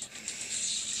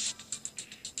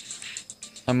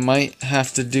 I might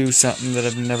have to do something that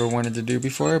I've never wanted to do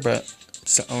before, but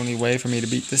it's the only way for me to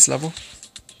beat this level.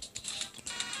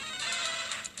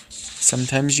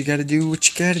 Sometimes you gotta do what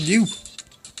you gotta do.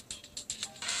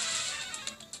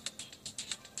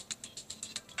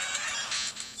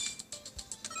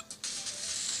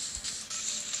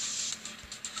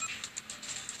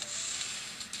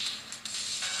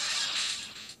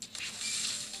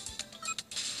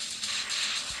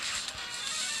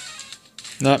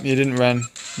 Nope, you didn't run.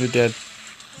 You're dead.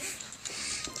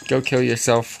 Go kill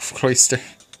yourself, Cloyster.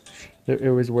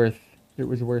 It was worth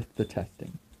the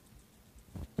testing.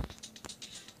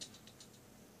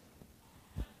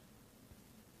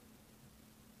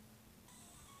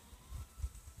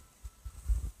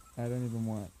 I don't even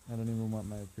want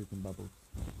my freaking bubbles.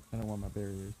 I don't want my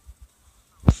barriers.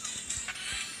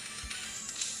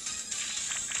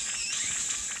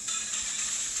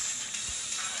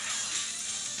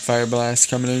 Fire Blast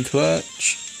coming in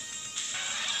clutch.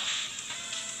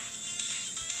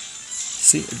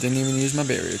 See, I didn't even use my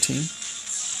barrier team.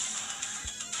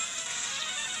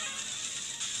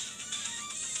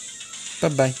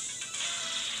 Bye-bye.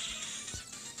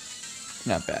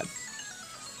 Not bad.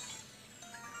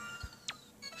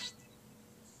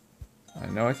 I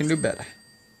know I can do better.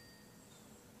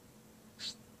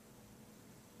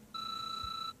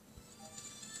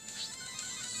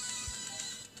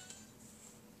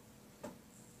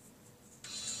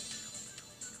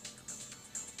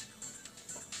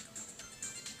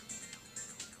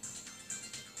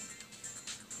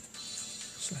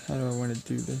 So how do I want to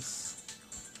do this?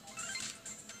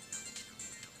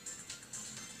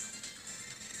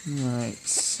 Right,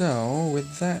 so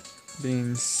with that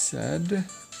being said,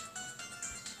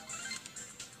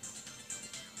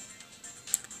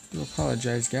 I do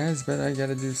apologize guys, but I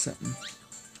gotta do something.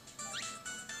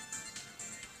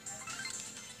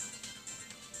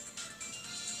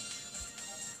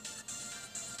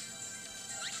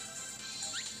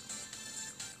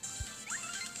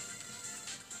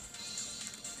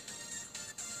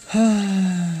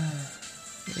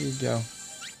 There you go.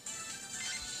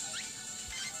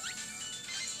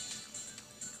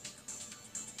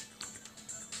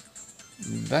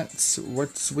 That's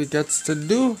what we got to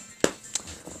do.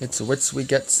 It's what we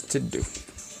got to do.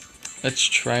 Let's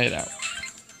try it out.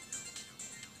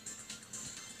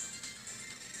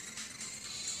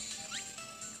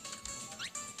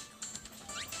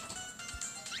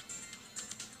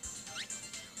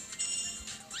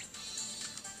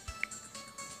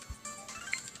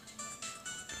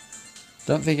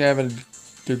 Don't think I have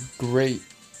the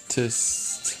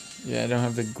greatest. Yeah, I don't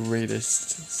have the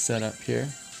greatest setup here,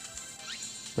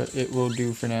 but it will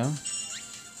do for now.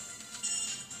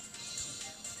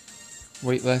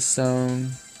 Weightless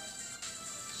zone,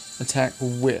 attack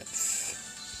width,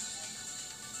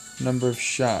 number of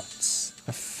shots,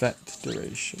 effect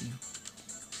duration,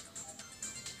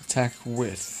 attack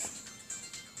width.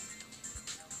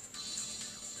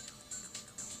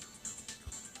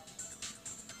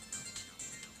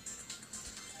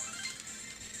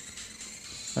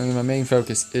 I mean, my main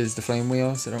focus is the flame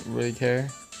wheel, so I don't really care.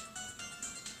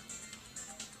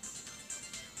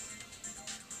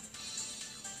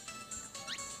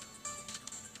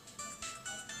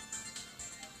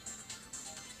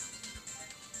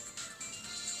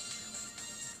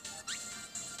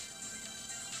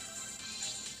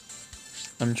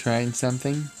 I'm trying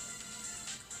something.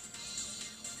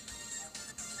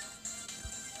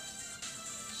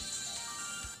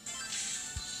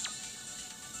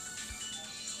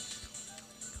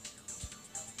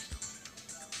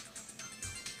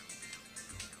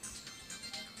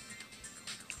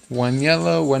 One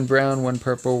yellow, one brown, one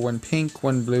purple, one pink,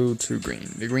 one blue, 2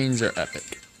 green. The greens are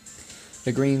epic.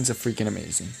 The greens are freaking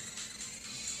amazing.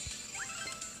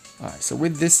 Alright, so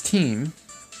with this team,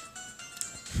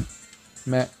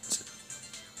 I'm at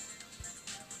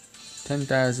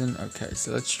 10,000. Okay,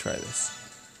 so let's try this.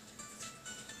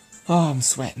 Oh, I'm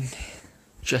sweating.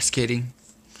 Just kidding.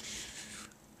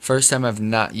 First time I've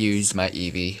not used my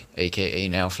Eevee, aka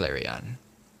now Flareon.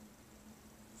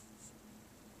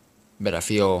 But I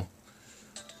feel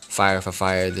fire for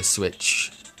fire, the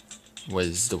switch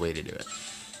was the way to do it.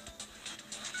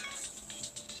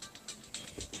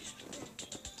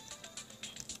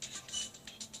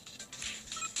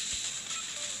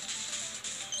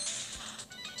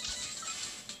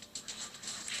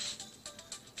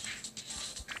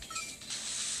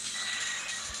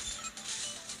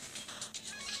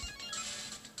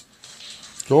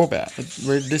 Golbat.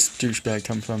 Where'd this douchebag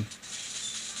come from?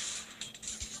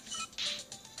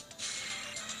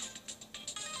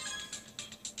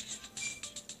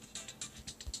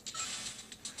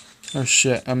 Oh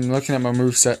shit, I'm looking at my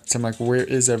movesets. I'm like, where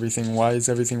is everything? Why is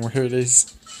everything where it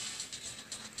is?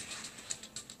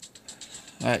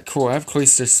 Alright, cool. I have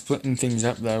Cloyster splitting things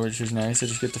up though, which is nice. I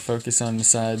just get to focus on the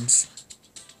sides.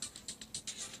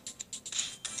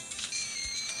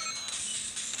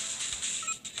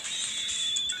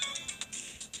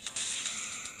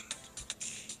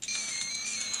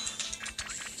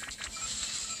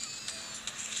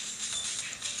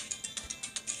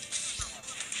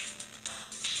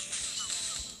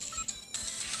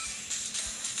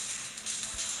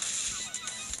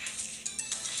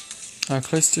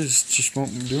 Cloysters just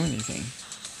won't do anything.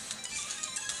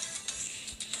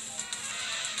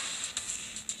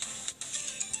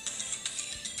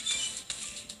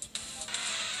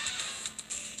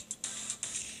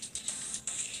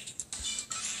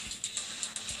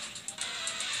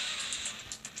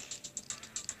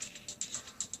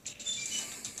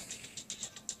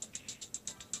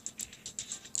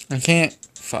 I can't.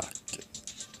 Fuck.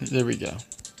 There we go.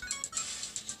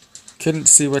 Couldn't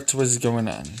see what was going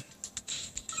on.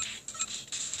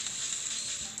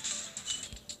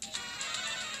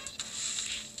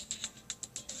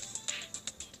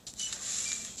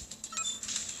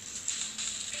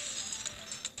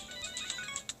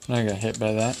 I got hit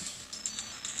by that.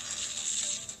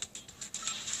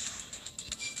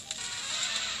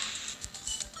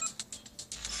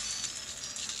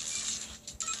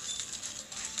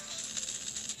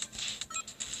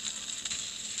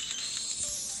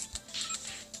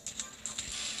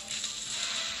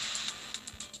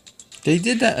 They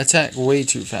did that attack way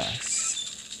too fast.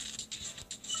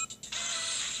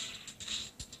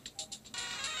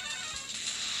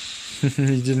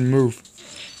 He didn't move.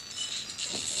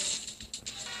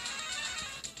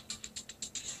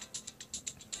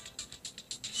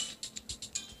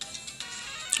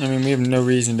 I mean, we have no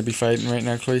reason to be fighting right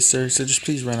now, Cloyster, so just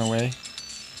please run away.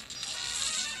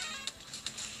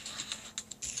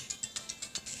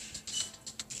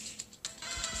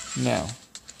 No.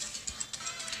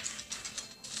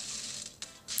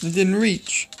 It didn't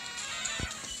reach.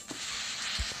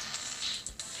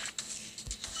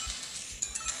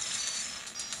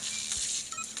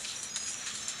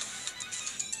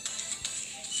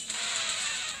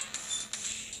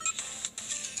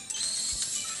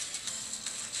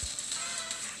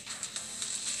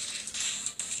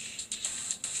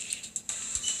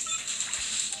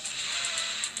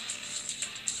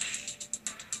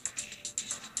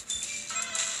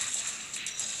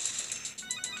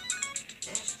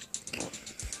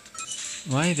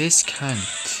 Why this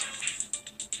cunt?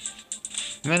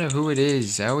 No matter who it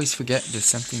is, I always forget there's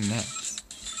something next.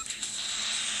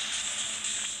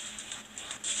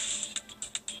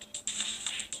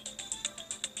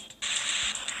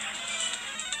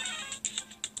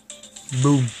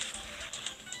 Boom.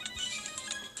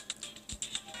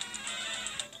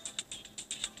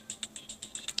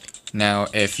 Now,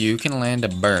 if you can land a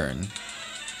burn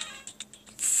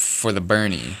for the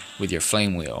Bernie with your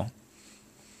flame wheel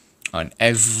on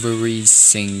every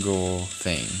single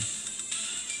thing,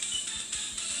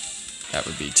 that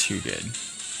would be too good.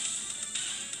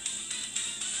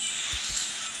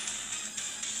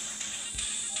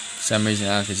 For some reason,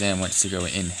 Alakazam wants to go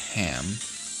in ham.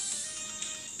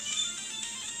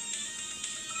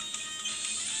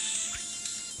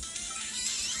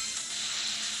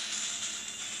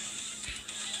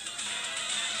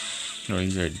 No,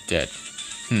 these are dead.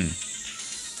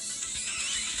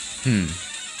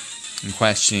 I'm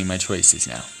questioning my choices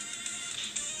now.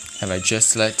 Have I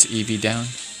just let Eevee down?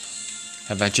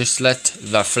 Have I just let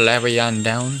the Flareon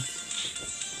down?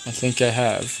 I think I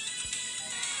have.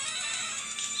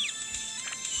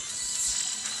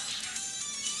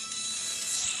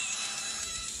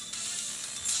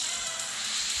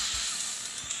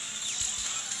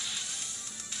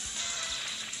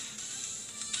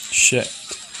 Shit.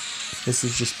 This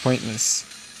is just pointless.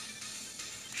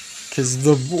 Because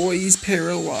the boy's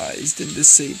paralyzed and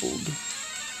disabled.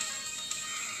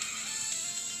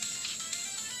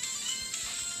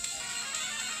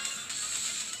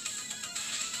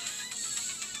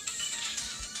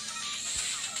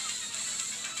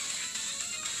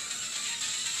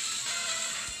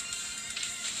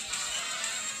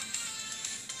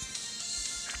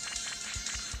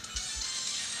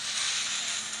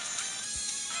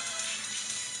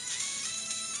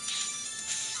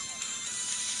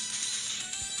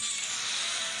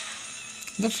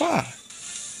 The fuck?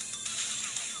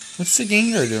 What's the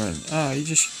Gengar doing? Oh, he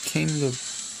just came to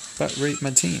butt rape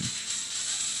my team.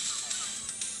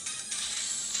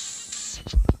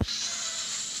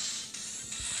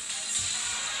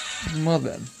 Well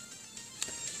then.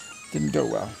 Didn't go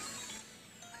well.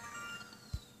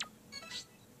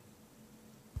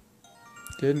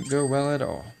 Didn't go well at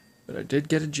all. But I did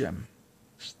get a gem.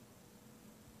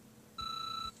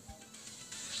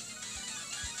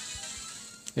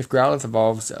 If Growlithe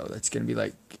evolves though, that's gonna be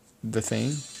like the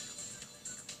thing.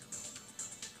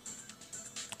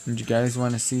 And you guys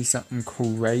wanna see something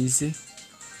crazy?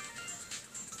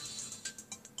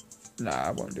 Nah,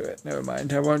 I won't do it. Never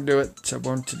mind. I won't do it. I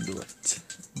won't do it.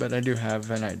 But I do have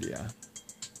an idea.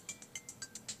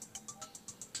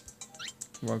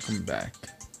 Welcome back.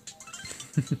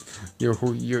 You're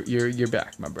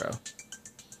back, my bro.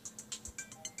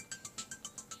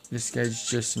 This guy's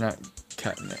just not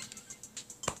cutting it.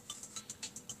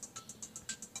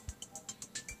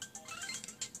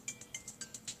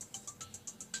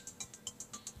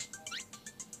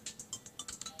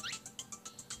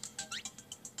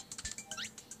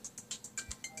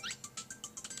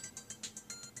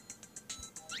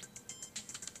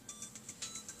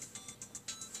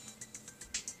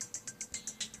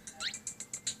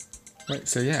 Wait,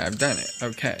 so yeah, I've done it.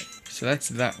 Okay, so that's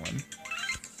that one.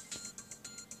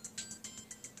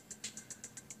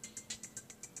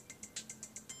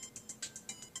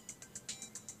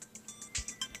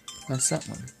 That's that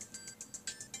one.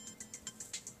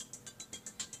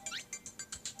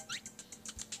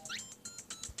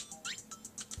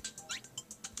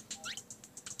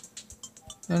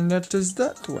 And that is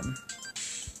that one.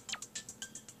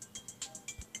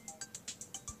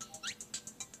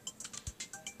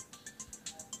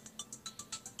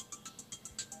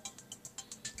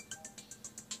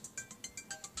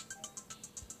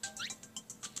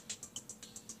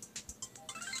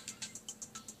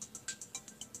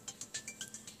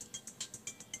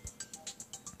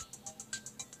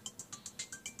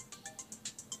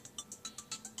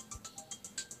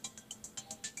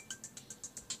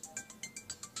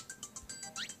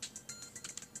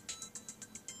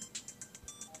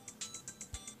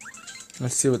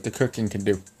 Let's see what the cooking can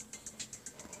do.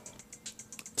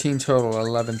 Team total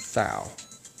 11,000.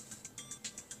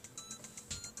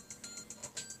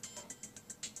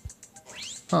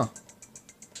 Huh.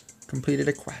 Completed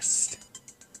a quest.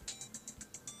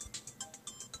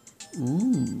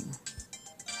 Ooh.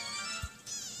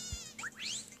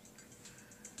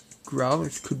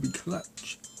 Growlithe could be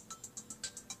clutch.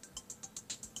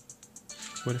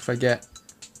 What if I get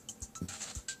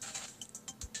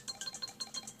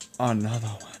another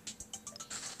one?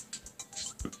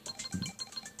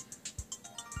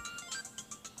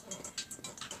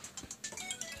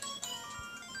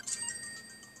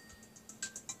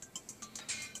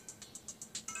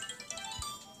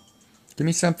 Give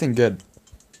me something good.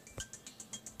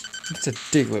 It's a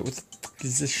Diglett. What the fuck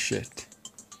is this shit?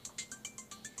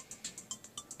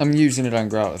 I'm using it on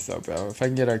Growlithe though, bro. If I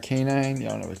can get Arcanine,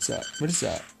 y'all know what's up. What is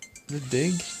that? The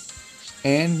Dig?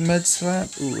 And Med Slap?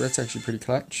 Ooh, that's actually pretty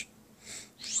clutch.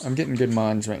 I'm getting good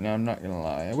mons right now, I'm not gonna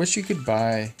lie. I wish you could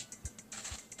buy...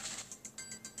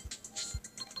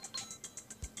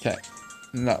 Okay.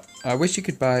 No. I wish you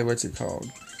could buy, what's it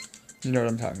called? You know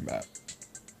what I'm talking about.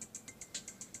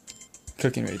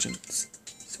 Cooking agents.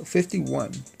 So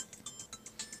 51.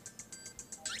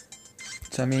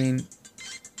 So I mean,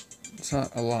 it's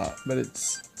not a lot, but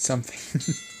it's something.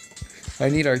 I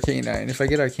need Arcanine. If I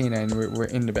get Arcanine, we're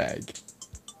in the bag.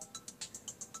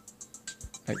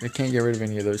 Like, I can't get rid of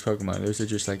any of those Pokemon. Those are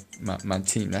just like my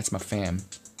team. That's my fam.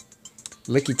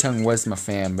 Licky Tongue was my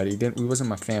fam, but he wasn't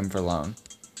my fam for long.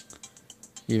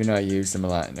 Even though I used him a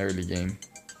lot in the early game.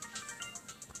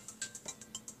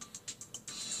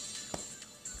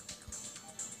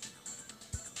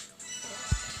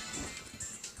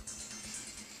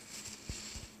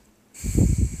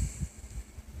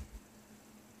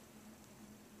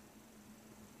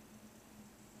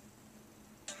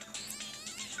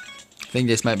 I think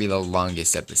this might be the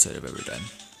longest episode I've ever done.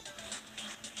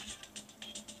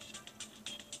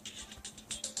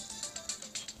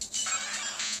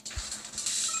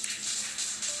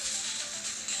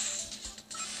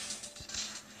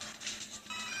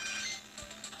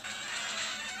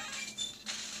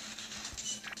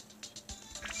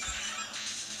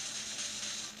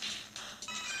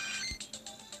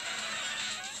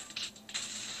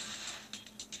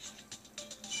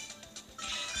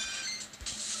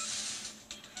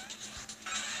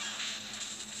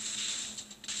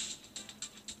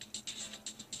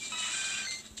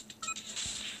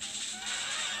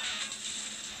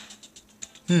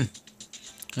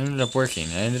 It ended up working.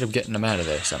 I ended up getting them out of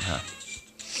there somehow.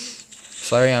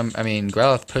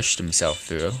 Growlithe pushed himself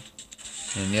through,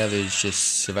 and the others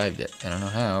just survived it. I don't know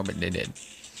how, but they did.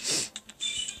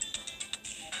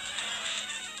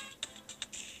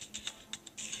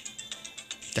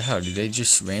 The hell, did they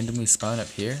just randomly spawn up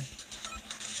here?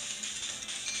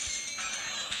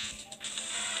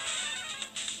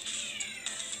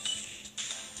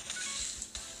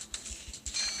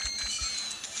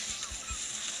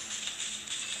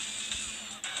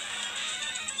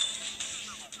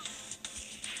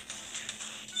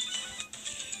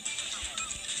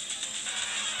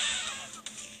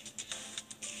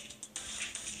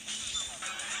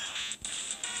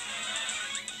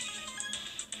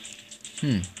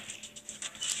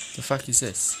 The fuck is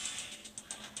this?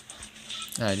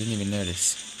 Oh, I didn't even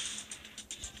notice.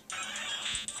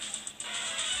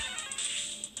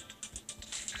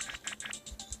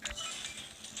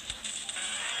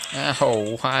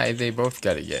 Ow, why they both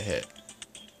gotta get hit?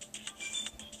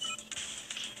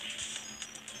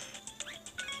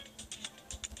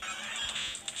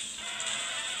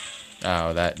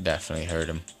 Oh, that definitely hurt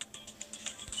him.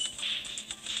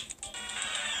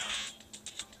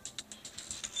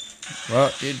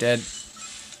 Well, you're dead.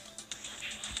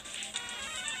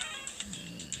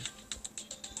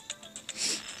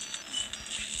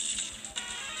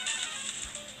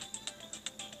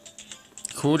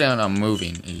 Cooldown on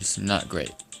moving is not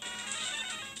great.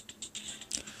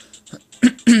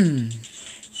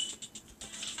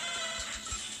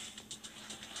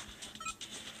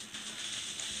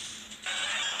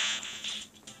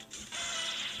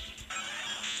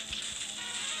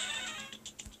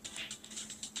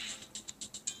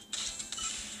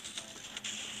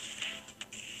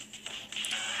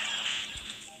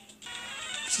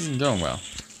 This isn't going well.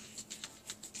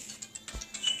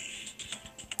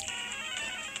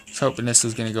 I was hoping this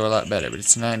was gonna go a lot better, but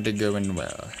it's not going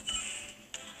well.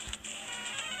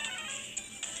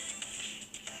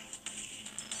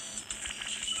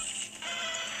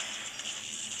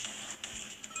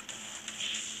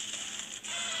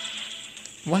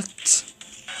 What?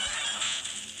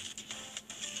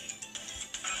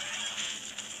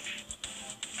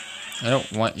 I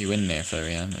don't want you in there,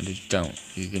 Flareon. I just don't.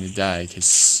 You're gonna die because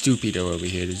Stupido over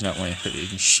here does not want to put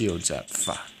his shields up.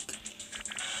 Fuck.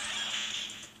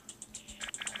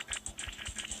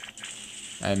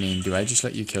 I mean, do I just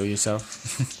let you kill yourself?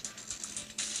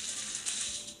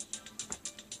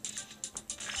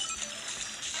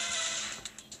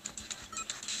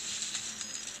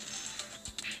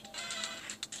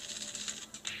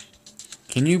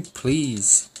 Can you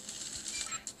please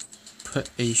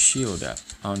put a shield up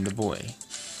on the boy?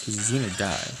 Because he's gonna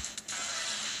die.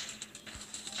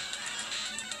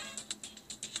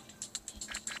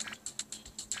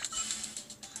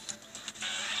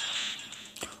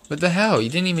 What the hell? You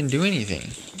didn't even do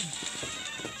anything.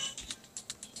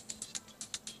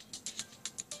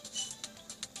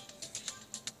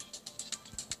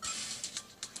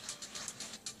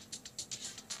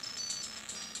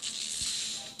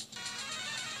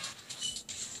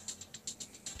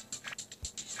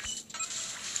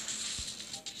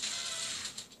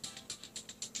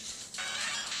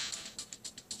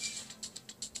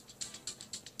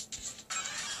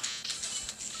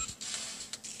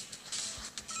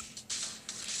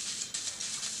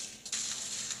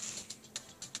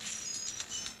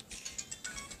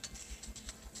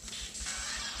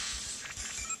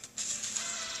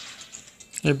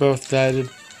 They both died.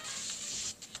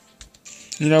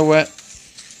 You know what?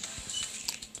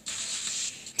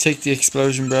 Take the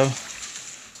explosion, bro.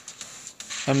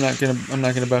 I'm not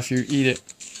gonna buff you. Eat it.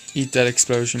 Eat that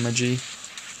explosion, my G.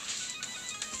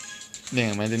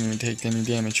 Damn, I didn't even take any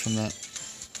damage from that.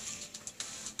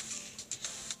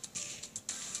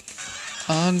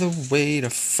 On the way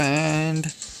to find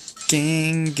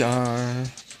Gengar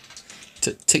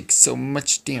to take so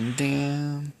much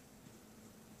damn.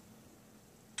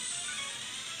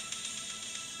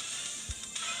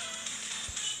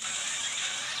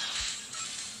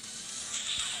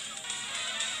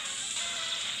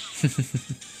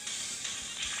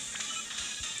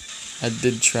 I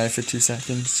did try for 2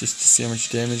 seconds just to see how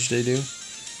much damage they do.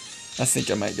 I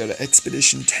think I might go to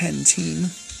Expedition 10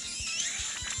 team.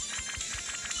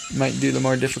 Might do the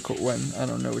more difficult one. I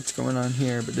don't know what's going on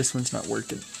here, but this one's not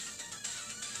working.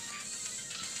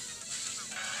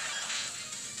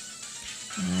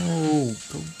 Oh,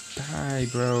 go die,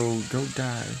 bro. Go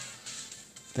die.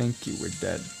 Thank you, we're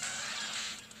dead.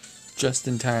 Just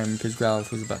in time, because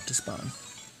Growlithe was about to spawn.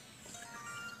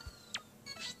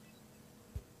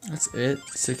 That's it.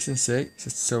 6 and 6.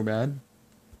 It's so bad.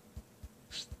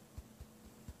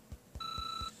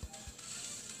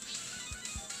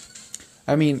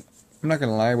 I mean, I'm not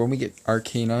gonna lie, when we get our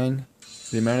K9,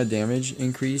 the amount of damage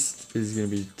increased is gonna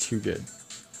be too good.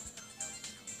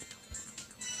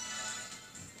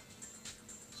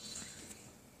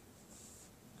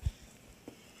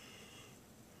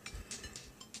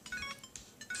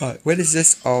 Alright, what is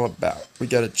this all about? We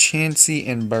got a Chansey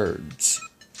and birds.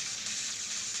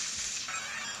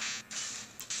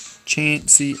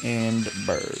 Chansey and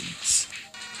birds.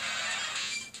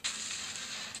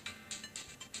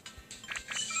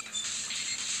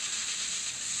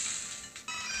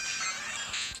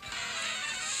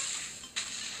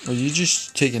 Well, you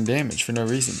just taking damage for no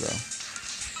reason, bro.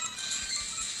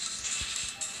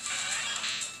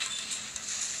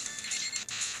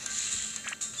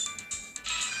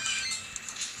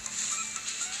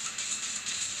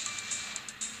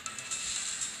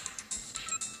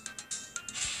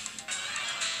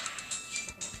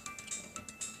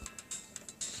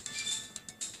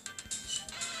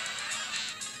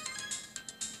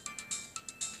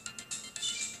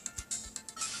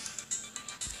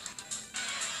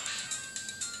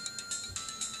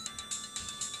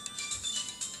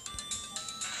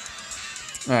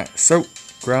 Alright, so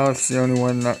Growlithe's the only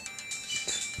one not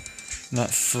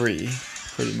free,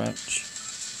 pretty much.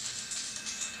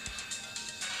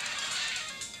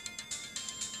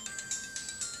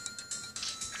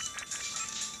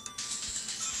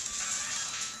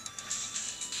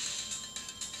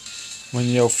 When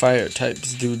your fire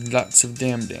types do lots of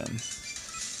damn.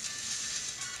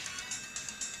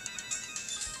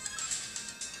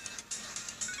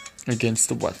 Against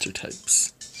the water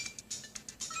types.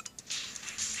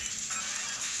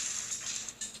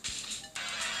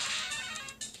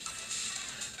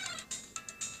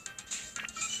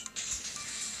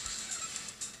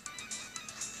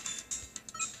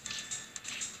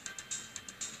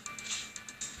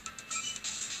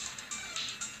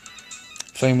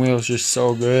 Flame Wheel's just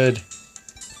so good.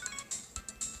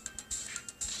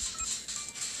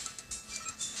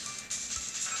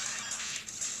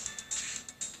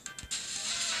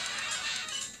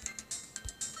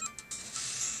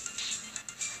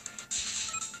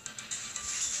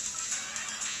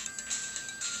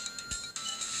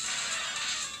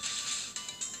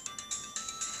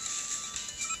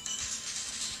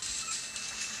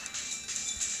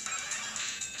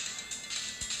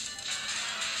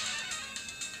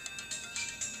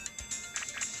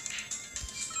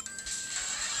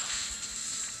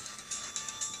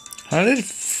 How did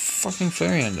fucking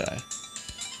Flareon die?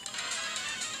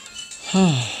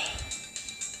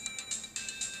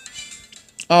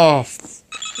 Oh,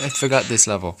 I forgot this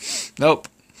level. Nope.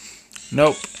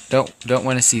 Nope. Don't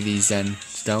want to see these then.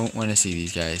 Don't want to see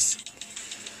these guys.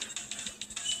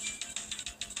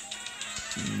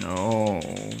 No,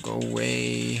 go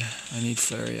away. I need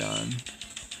Flareon.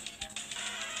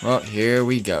 Well, here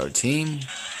we go, team.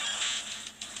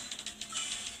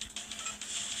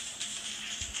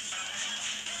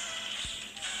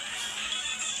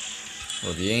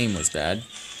 Well, the aim was bad.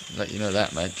 I'll let you know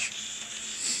that much.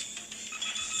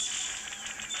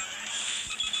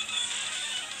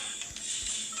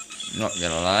 Not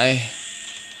gonna lie.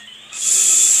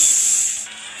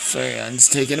 Flareon's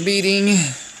taking a beating.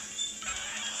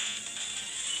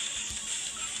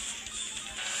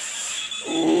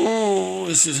 Ooh,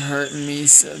 this is hurting me.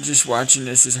 So just watching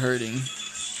this is hurting.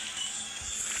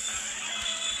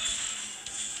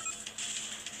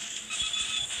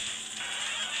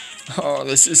 Oh,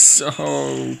 this is so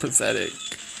pathetic.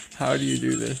 How do you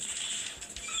do this?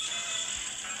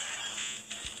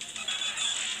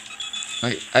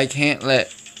 I can't let...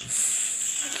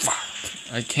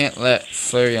 Fuck. I can't let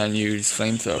Flareon use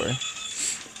Flamethrower.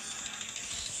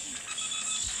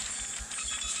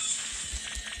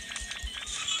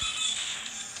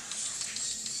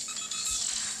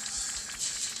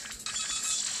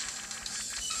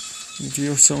 You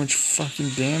deal so much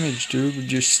fucking damage, dude,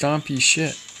 with your stompy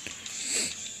shit.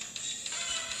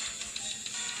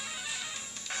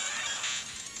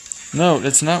 No,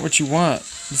 that's not what you want.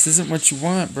 This isn't what you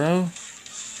want, bro.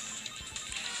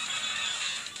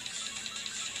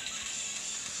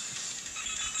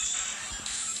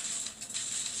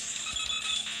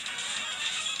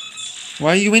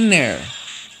 Why are you in there?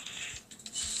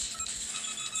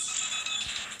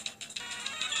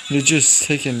 You're just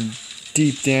taking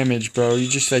deep damage, bro. You're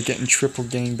just like getting triple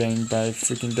gangbanged by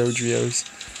freaking Dodrios.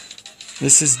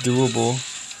 This is doable.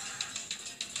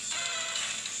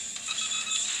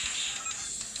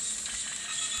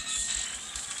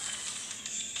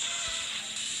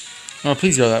 Oh,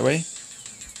 please go that way.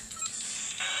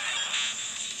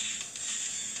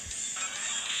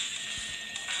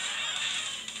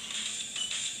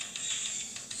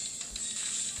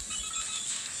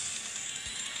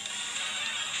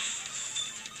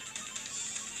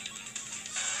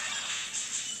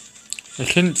 I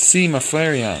couldn't see my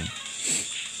Flareon.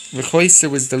 The Cloyster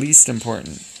was the least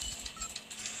important.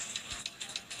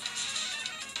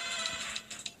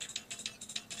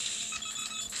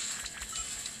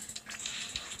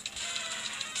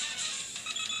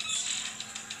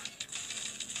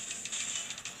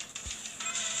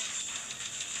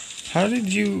 How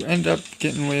did you end up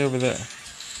getting way over there?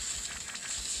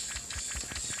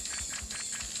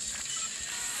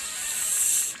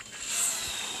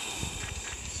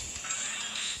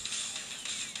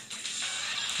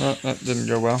 Well, that didn't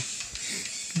go well.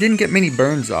 Didn't get many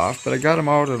burns off, but I got them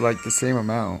all to like the same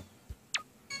amount.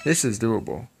 This is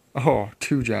doable. Oh,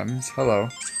 2 gems. Hello.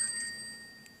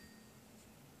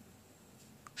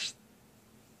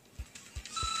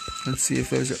 Let's see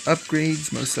if those are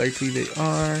upgrades. Most likely they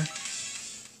are.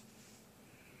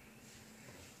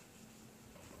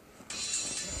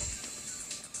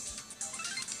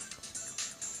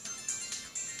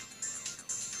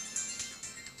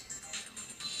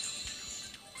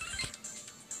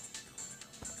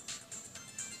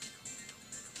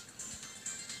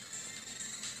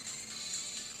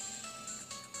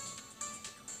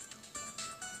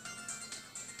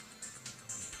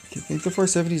 I think the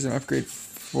 470 is an upgrade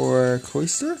for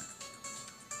Cloyster?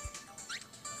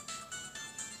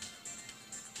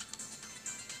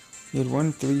 You had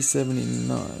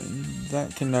 1,379.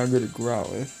 That can now go to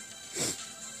Growlithe.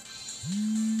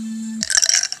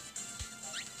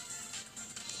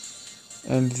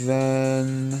 And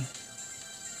then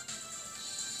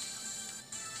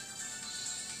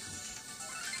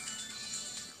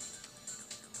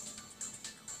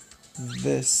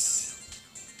this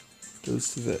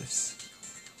goes to this.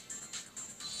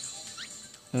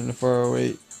 And the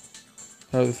 408,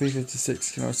 the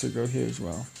 356 can also go here as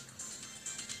well.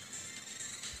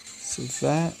 So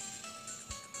that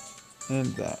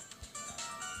and that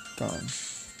gone.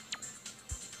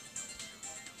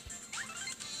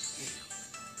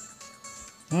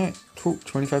 Alright, cool.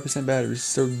 25% battery,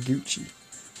 so Gucci.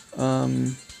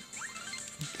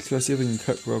 Let's go see if we can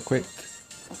cook real quick.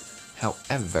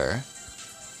 However,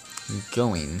 I'm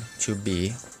going to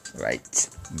be right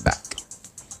back.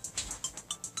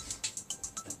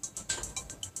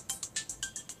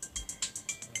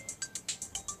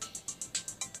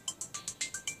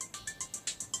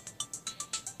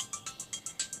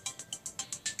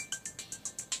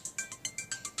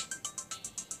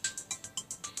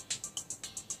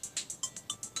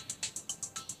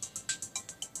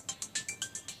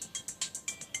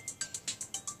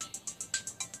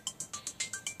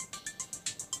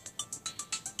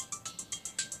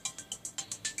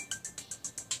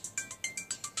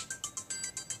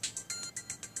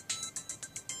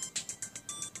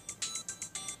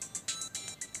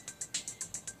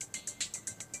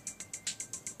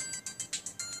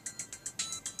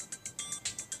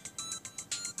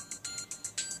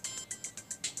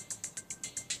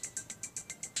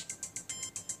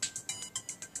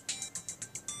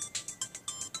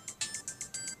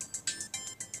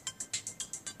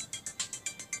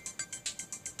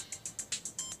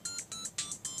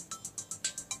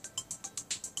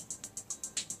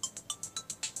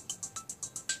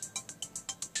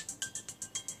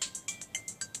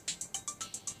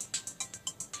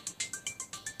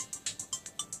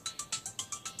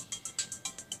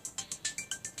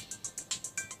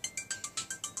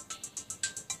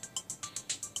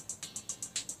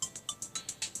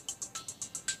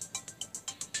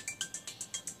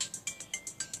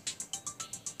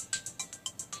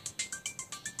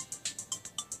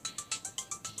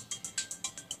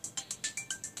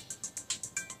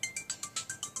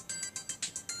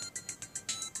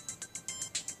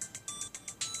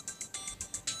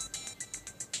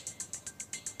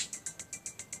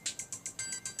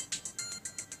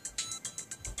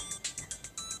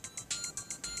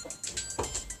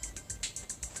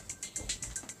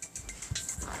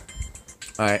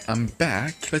 Alright, I'm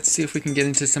back. Let's see if we can get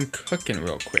into some cooking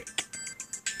real quick.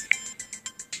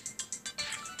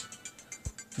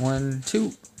 1,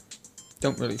 2.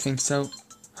 Don't really think so.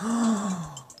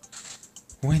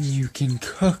 When you can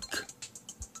cook.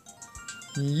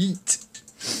 Yeet.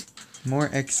 More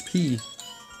XP.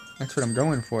 That's what I'm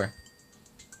going for.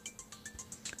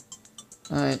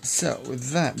 Alright, so with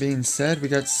that being said, we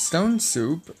got stone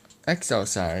soup. XL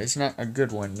size. Not a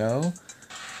good one though.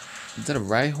 Is that a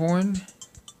Rhyhorn?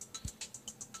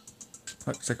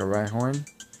 Looks like a Rhyhorn.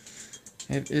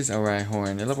 It is a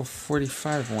Rhyhorn. A level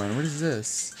 45 one. What is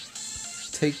this?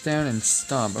 Takedown and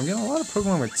Stomp. I'm getting a lot of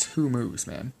Pokemon with 2 moves,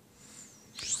 man.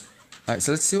 Alright,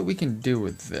 so let's see what we can do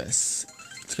with this.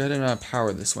 Let's go ahead and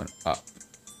power this one up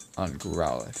on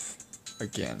Growlithe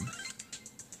again.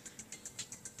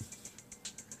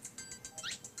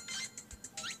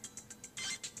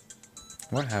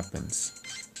 What happens?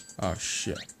 Oh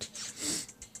shit.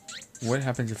 What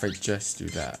happens if I just do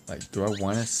that? Like, do I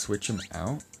want to switch him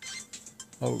out?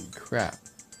 Oh crap.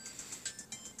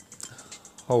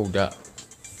 Hold up.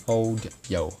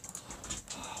 Yo.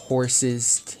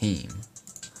 Horses team.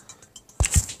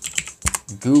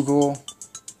 Google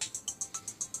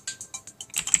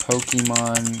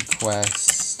Pokemon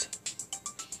Quest.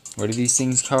 What are these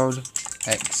things called?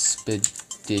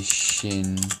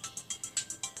 Expedition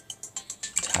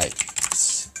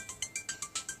types.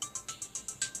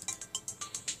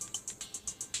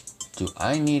 Do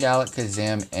I need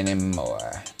Alakazam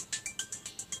anymore?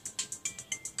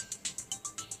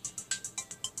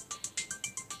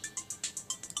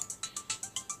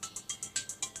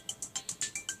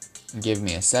 Give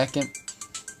me a second.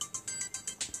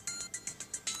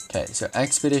 Okay, so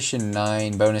Expedition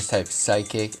 9, bonus type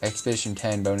Psychic. Expedition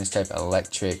 10, bonus type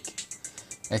Electric.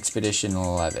 Expedition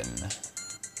 11.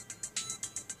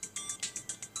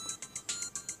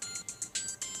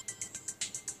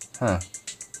 Huh.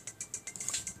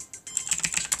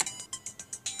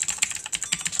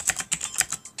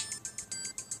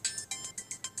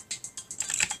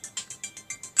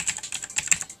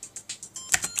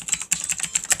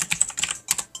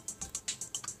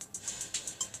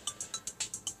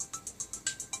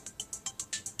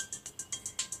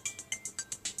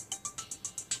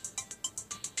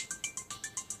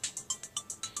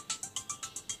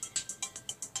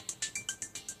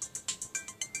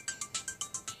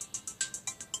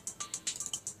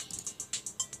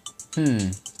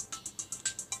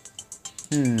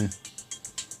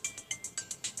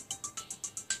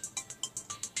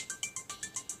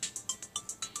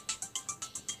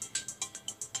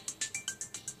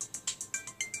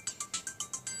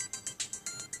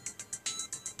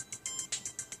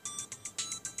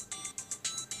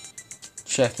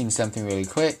 Checking something really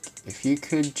quick. If you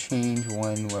could change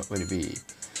one, what would it be?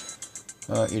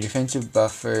 Your defensive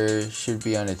buffer should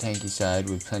be on the tanky side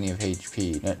with plenty of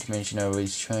HP. Not to mention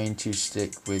always trying to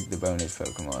stick with the bonus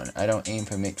Pokemon. I don't aim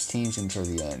for mixed teams until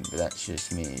the end, but that's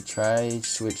just me. Try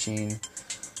switching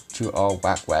to all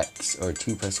Whack-Whacks or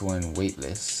 2+1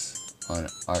 weightless on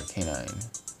Arcanine.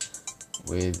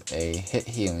 With a hit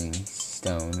healing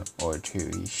stone or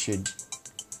 2, you should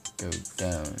go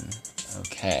down.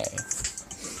 Okay.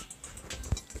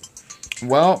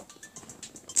 Well,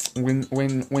 when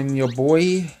your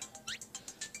boy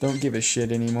don't give a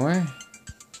shit anymore,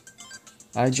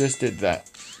 I just did that.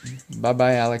 Bye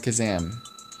bye Alakazam.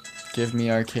 Give me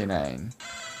Arcanine.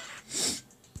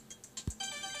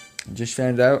 Just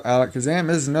found out Alakazam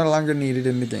is no longer needed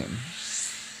in the game,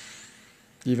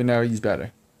 even though he's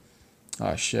better.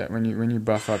 Oh shit! When you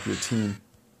buff up your team,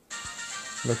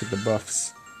 look at the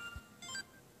buffs.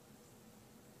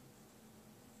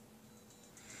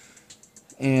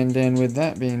 And then with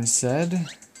that being said,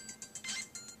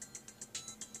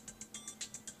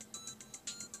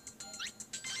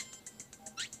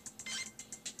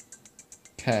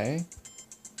 okay.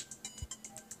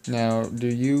 Now, do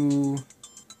you,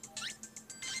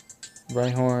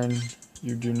 Rhyhorn,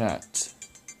 you do not.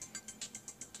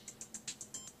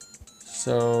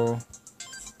 So,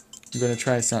 I'm going to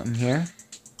try something here.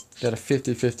 Got a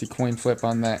 50-50 coin flip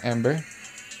on that Ember.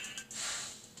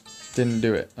 Didn't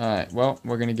do it. Alright, well,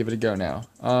 we're going to give it a go now.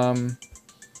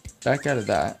 Back out of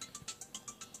that.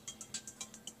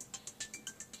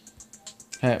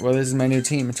 Alright, well, this is my new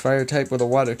team. It's fire type with a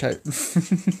water type.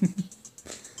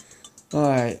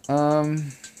 Alright, I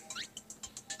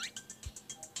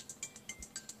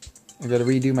gotta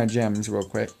redo my gems real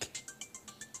quick.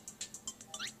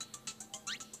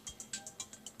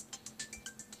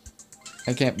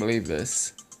 I can't believe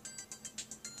this.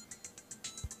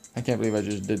 I can't believe I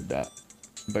just did that.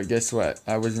 But guess what?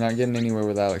 I was not getting anywhere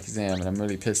with Alakazam, and I'm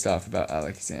really pissed off about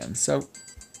Alakazam. So,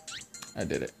 I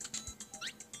did it.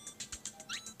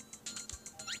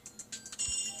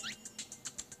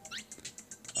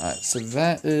 Alright, so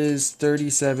that is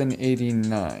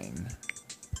 3789.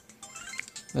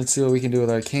 Let's see what we can do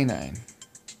with our Arcanine.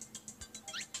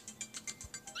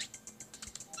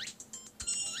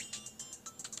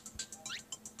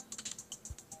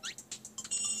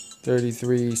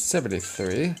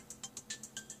 $33.73.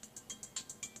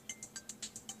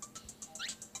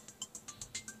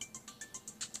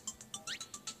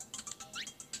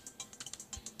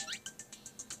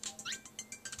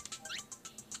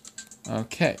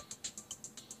 Okay.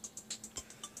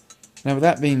 Now with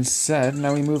that being said,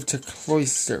 now we move to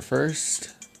Cloyster first.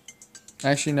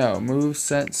 Actually no, move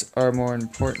sets are more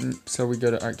important, so we go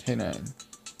to Arcanine.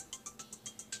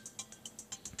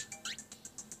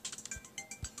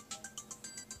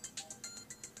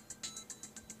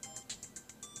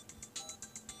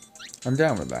 I'm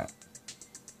down with that.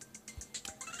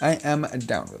 I am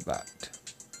down with that.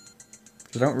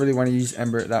 I don't really want to use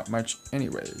Ember that much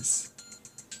anyways.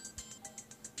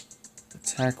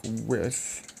 Attack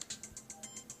with...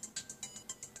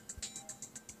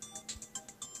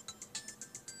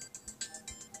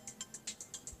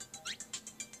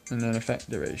 and then effect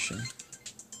duration.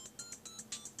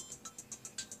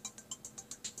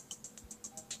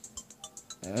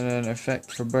 And then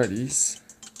effect for buddies.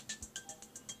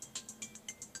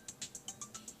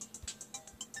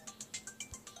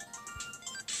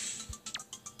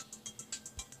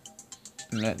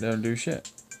 And that don't do shit.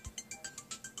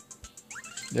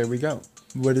 There we go.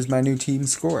 What is my new team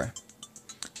score?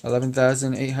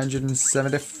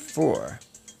 11,874.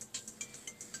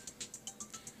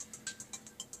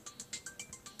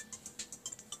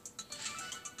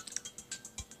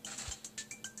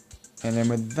 And then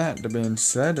with that being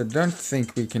said, I don't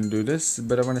think we can do this,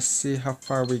 but I want to see how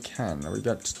far we can. We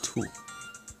got 2.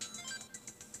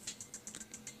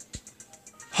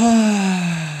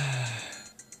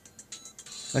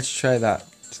 Let's try that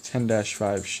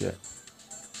 10-5 shit.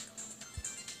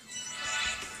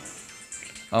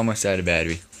 Almost out of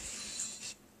battery.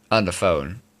 On the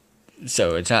phone.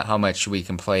 So it's not how much we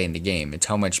can play in the game, it's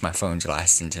how much my phone's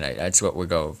lasting tonight. That's what we're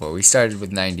going for. We started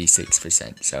with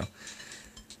 96%, so...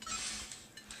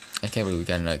 I can't believe we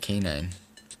got another canine.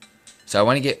 So I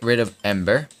want to get rid of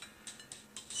Ember.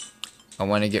 I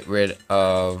want to get rid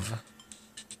of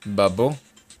Bubble.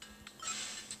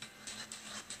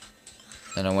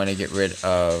 And I want to get rid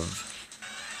of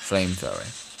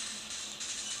Flamethrower.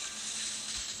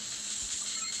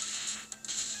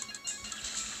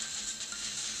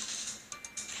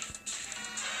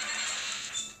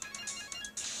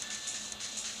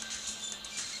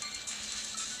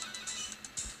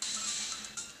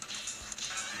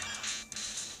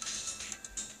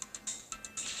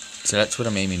 So that's what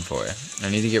I'm aiming for. I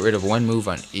need to get rid of 1 move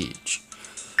on each.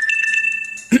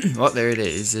 Well, there it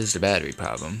is. There's the battery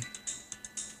problem.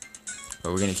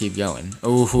 But we're going to keep going.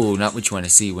 Oh, not what you want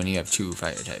to see when you have 2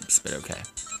 fire types, but okay.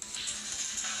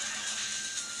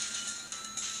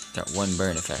 Got 1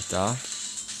 burn effect off.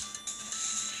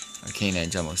 Our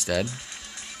canine's almost dead.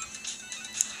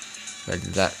 But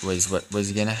that was what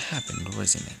was going to happen,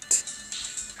 wasn't it?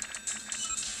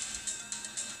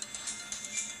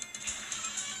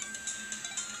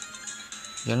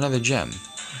 Got another gem.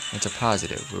 That's a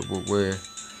positive. We're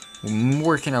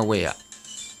working our way up.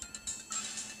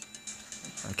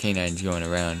 Our canine's going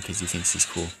around because he thinks he's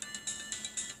cool.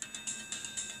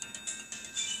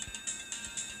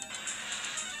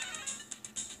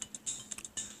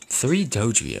 Three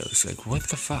Dodrios. Like, what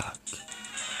the fuck?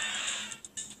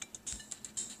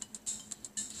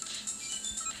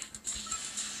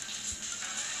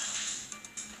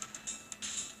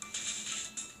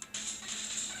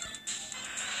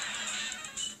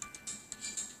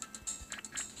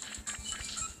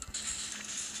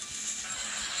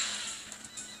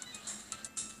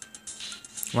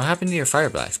 What happened to your fire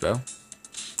blast, bro? I'm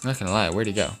not gonna lie, where'd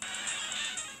he go?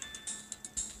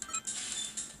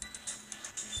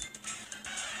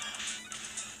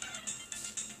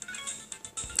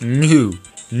 No,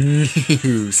 no,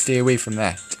 stay away from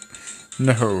that.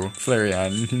 No,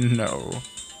 Flareon, no.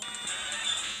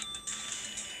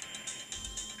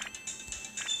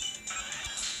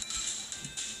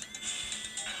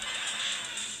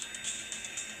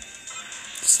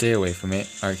 Stay away from it,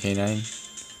 Arcanine.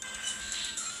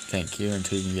 Thank you,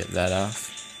 until you can get that off.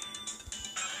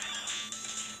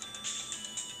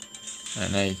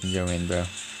 Alright, now you can go in, bro.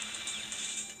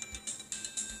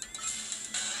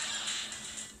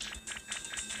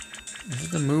 I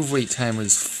thought the move wait time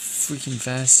was freaking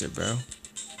faster, bro.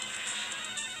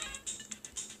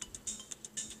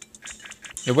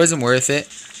 It wasn't worth it,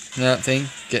 I don't think,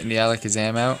 getting the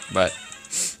Alakazam out, but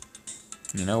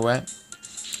you know what?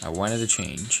 I wanted a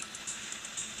change.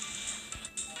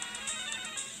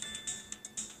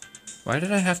 Why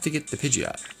did I have to get the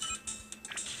Pidgeot?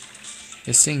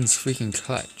 This thing's freaking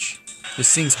clutch.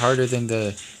 This thing's harder than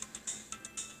the...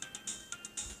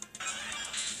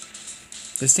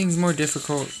 This thing's more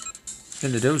difficult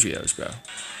than the Dodrios, bro.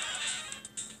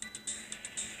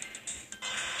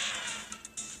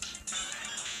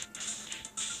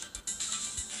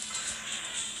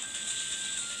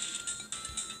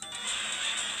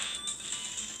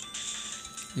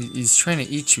 He's trying to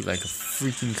eat you like a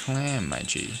freaking clam, my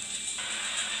G.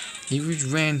 He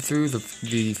ran through the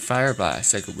fire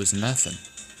blast like it was nothing.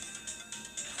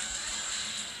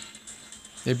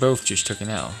 They both just took an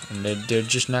L, and they're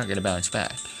just not going to bounce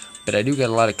back. But I do got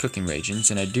a lot of cooking reagents,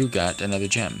 and I do got another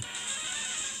gem.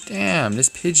 Damn, this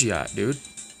Pidgeot, dude.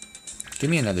 Give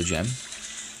me another gem.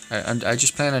 I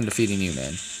just plan on defeating you,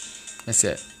 man. That's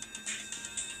it.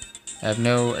 I have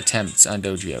no attempts on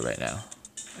Dojio right now.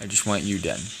 I just want you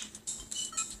done.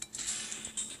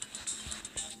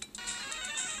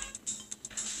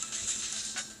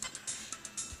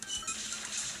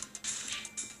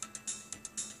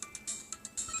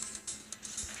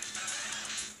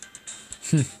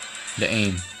 The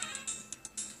aim.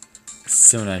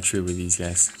 So not true with these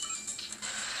guys.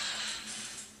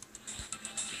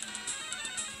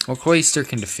 Well, Cloyster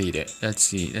can defeat it.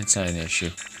 That's not an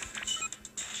issue.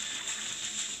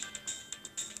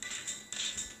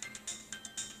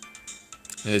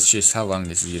 It's just how long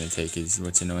this is gonna take is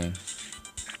what's annoying.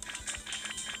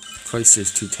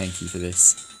 Cloyster's too tanky for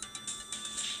this.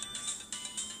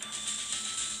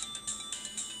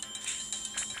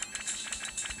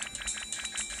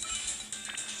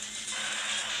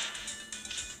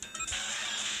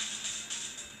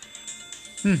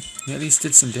 You at least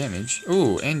did some damage.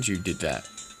 Ooh, and you did that.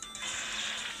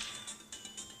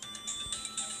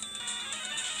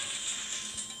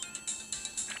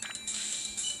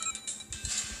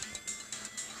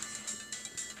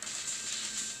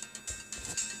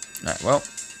 Alright, well,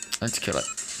 let's kill it.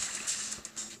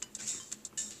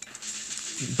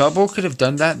 Bubble could have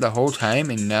done that the whole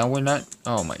time, and now we're not...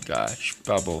 Oh my gosh,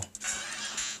 Bubble.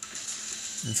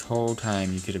 This whole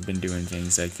time you could have been doing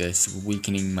things like this,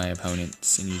 weakening my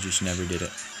opponents, and you just never did it.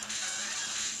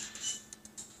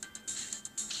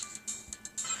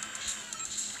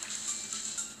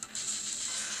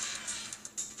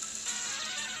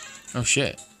 Oh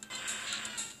shit.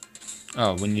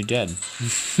 Oh, when you're dead.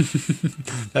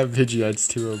 That Pidgeot's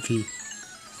too OP.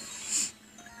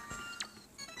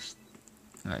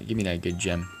 Alright, give me that good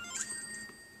gem.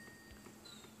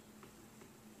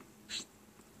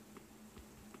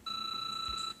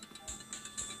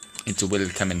 It will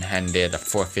come in handy at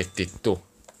 452.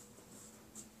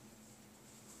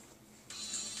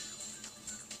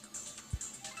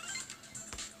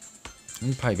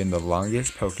 It's probably been the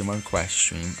longest Pokemon Quest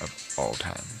stream of all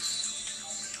times.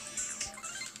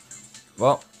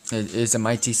 Well, it is a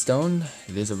Mighty Stone.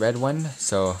 It is a red one,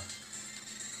 so...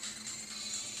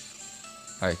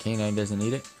 Alright, K9 doesn't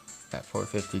need it. At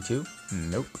 452.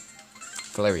 Nope.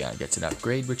 Flareon gets an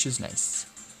upgrade, which is nice.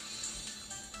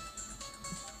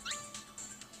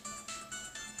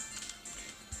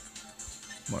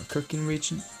 More cooking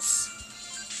regions.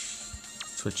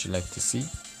 That's what you like to see.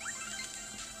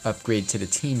 Upgrade to the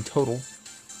team total.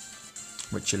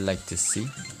 What you like to see.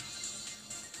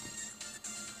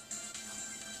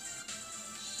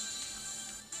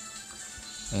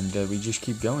 And we just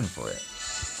keep going for it.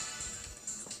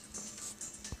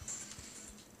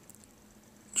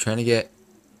 Trying to get...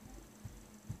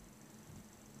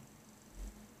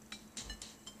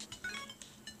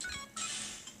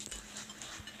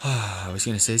 I was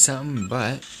going to say something,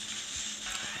 but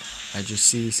I just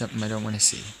see something I don't want to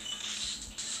see.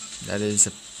 That is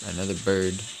another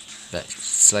bird that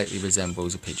slightly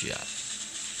resembles a Pidgeot.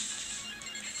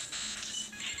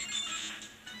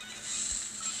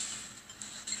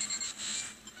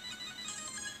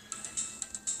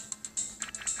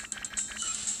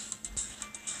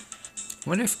 I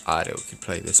wonder if Otto could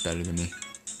play this better than me.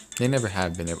 They never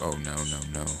have been able... Oh, no, no,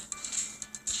 no.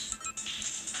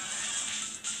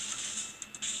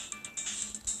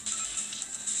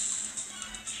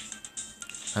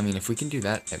 I mean, if we can do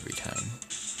that every time.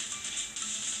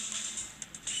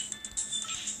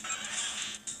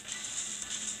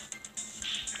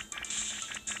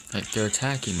 Like, they're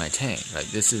attacking my tank. Like,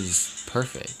 this is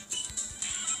perfect.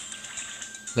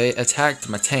 They attacked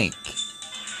my tank.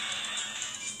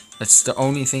 That's the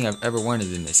only thing I've ever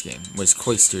wanted in this game, was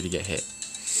Cloyster to get hit.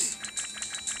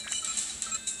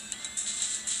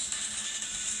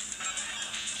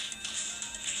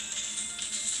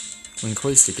 When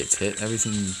Cloyster gets hit,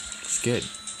 everything's good.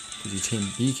 Because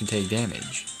he can take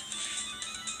damage.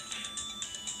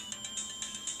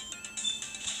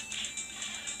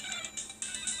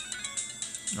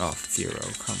 Oh,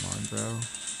 Furo, come on, bro.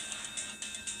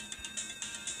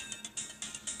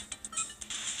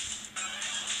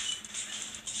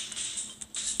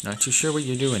 Not too sure what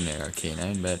you're doing there,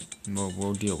 Arcanine, but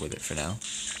we'll deal with it for now.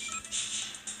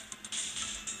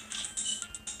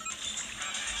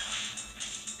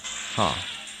 Huh.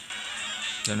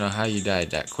 Don't know how you died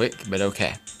that quick, but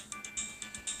okay.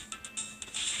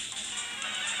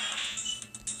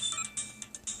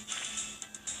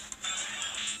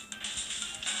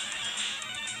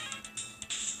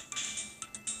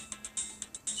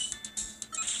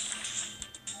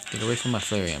 Get away from my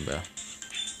Flareon, bro.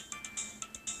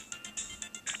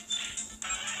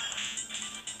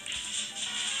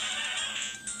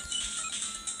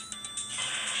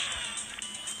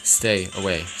 Stay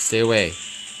away. Stay away.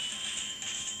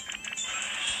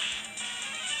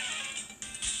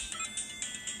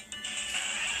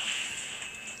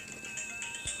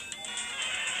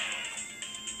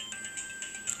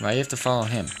 Why you have to follow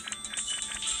him?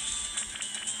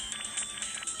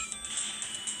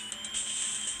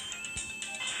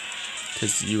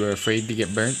 Because you were afraid to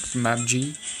get burnt, Mob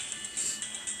G?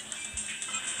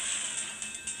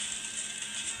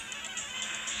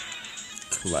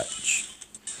 Clutch.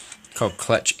 Called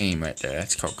clutch aim right there.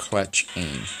 That's called clutch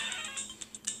aim.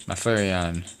 My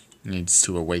Flareon needs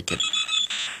to awaken.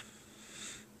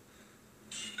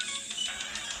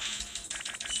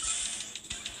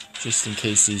 Just in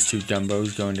case these two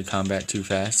Dumbos go into combat too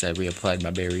fast, I reapplied my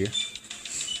barrier.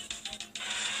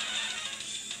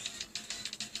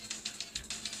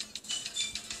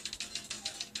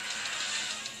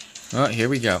 Oh, here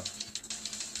we go.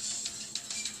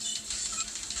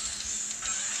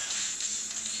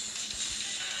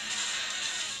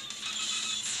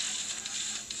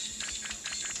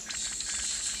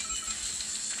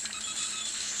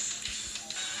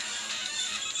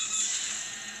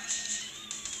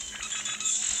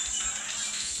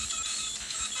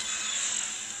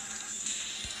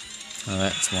 Well,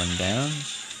 that's one down.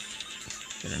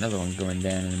 Got another one going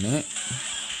down in a minute.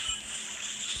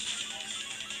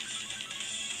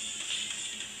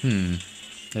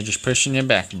 They're just pushing you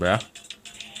back, bro.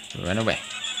 Run away.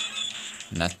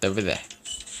 Not over there.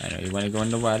 I know you want to go in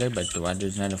the water, but the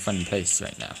water's not a fun place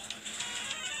right now.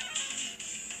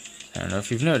 I don't know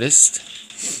if you've noticed,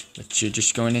 but you're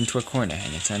just going into a corner,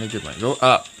 and it's not a good one. Go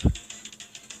up.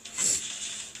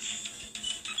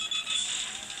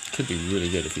 Could be really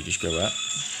good if you just go up.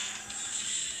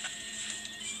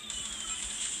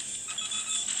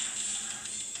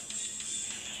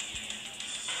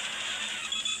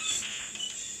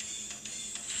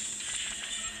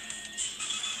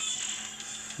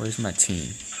 Where's my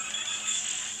team?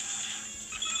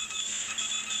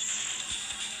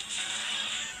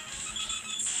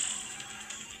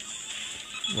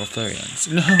 Well,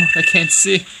 Flareons. No, I can't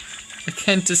see. I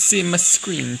can't see my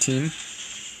screen, team.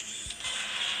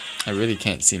 I really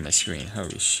can't see my screen.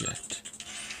 Holy shit.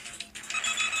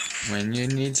 When you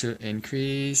need to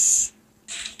increase.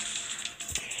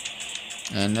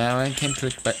 And now I can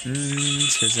click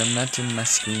buttons because I'm not in my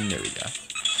screen. There we go.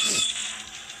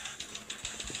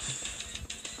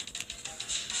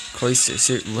 Cloister,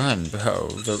 sit, run, bro.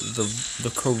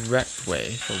 The correct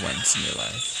way for once in your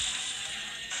life.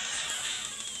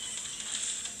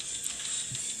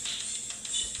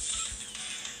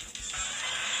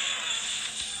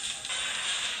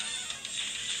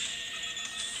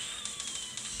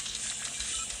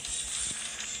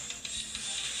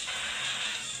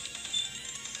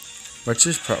 What's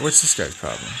this guy's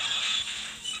problem?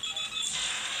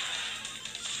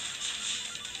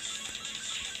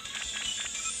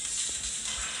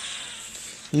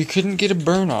 You couldn't get a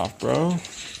burn off, bro.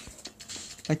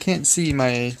 I can't see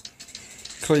my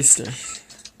cloister.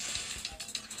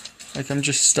 Like, I'm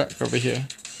just stuck over here.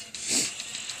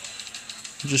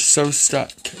 I'm just so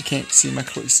stuck. I can't see my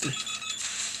cloister.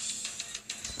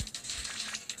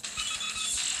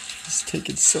 It's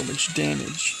taking so much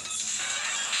damage.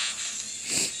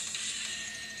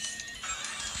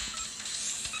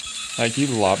 Like, you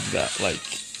lobbed that like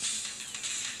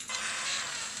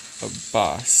a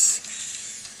boss.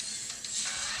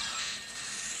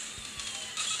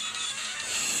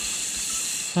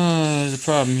 There's a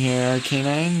problem here,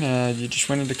 Arcanine. You just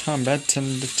went into combat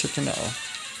and took an L.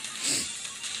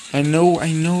 I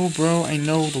know, bro. I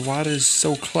know the water is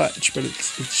so clutch, but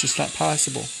it's just not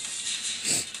possible.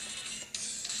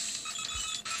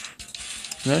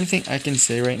 The only thing I can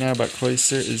say right now about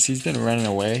Cloister is he's been running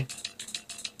away.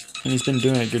 And he's been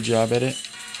doing a good job at it.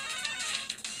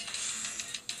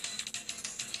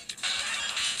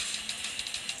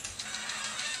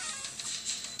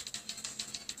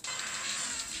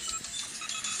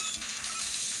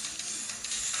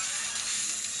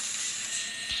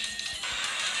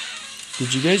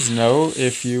 Did you guys know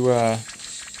if you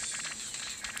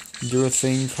do a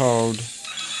thing called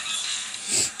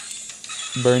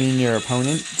burning your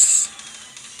opponents,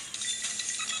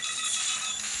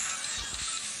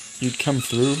 you'd come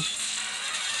through?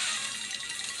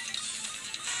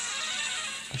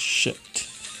 Oh, shit.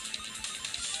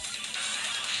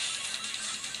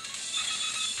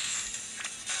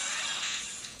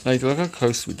 Like, look how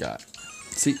close we got.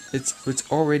 See,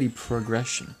 it's already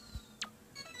progression.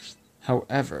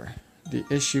 However, the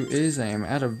issue is I am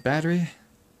out of battery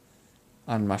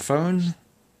on my phone,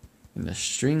 and the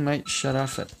stream might shut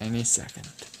off at any second.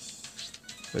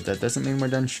 But that doesn't mean we're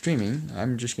done streaming.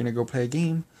 I'm just gonna go play a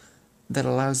game that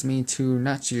allows me to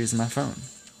not use my phone.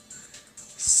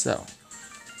 So,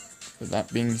 with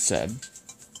that being said,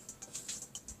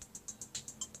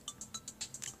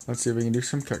 let's see if we can do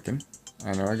some cooking.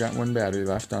 I know I got 1 battery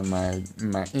left on my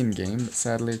in-game, but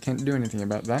sadly I can't do anything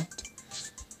about that.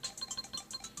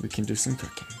 We can do some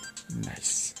cooking.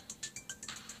 Nice.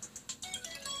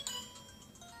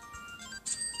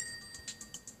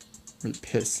 Be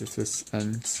pissed if this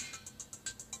ends.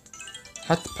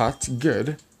 Hot pot,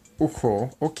 good.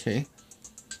 Oh, okay.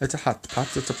 It's a hot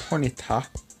pot, it's a ponyta.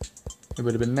 It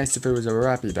would have been nice if it was a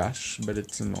Rapidash, but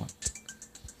it's not.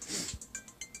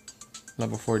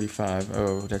 Level 45.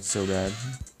 Oh, that's so bad.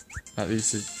 At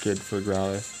least it's good for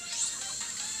Growlithe.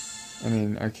 I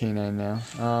mean, Arcanine now.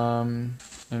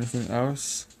 Anything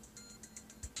else?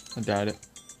 I doubt it.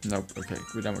 Nope. Okay,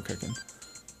 we're done with cooking.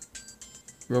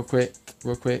 Real quick.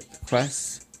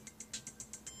 Quest.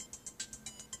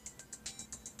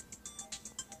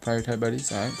 Fire type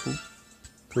buddies. Alright,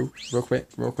 cool.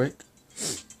 Real quick.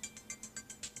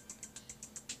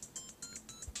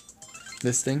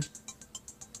 This thing.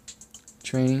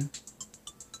 Training.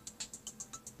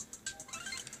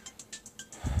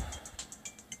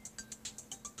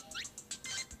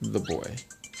 The boy.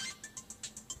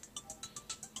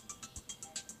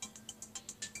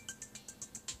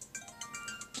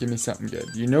 Give me something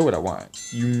good. You know what I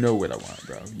want. You know what I want,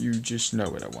 bro. You just know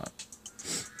what I want.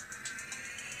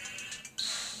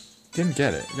 Didn't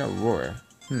get it. I got Roar.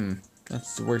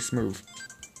 That's the worst move.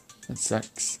 That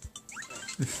sucks.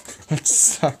 That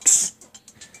sucks.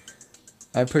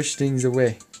 I push things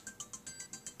away.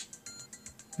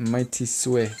 Mighty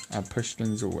sway. I push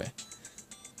things away.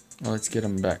 Well, let's get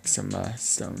them back some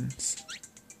stones.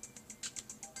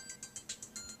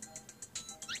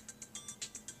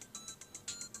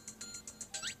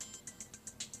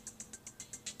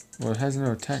 Well, it has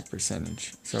no attack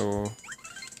percentage, so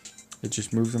it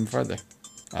just moves them farther,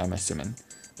 I'm assuming.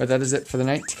 But that is it for the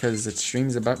night, because the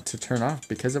stream's about to turn off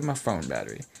because of my phone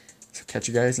battery. So catch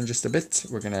you guys in just a bit.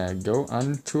 We're gonna go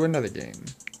on to another game.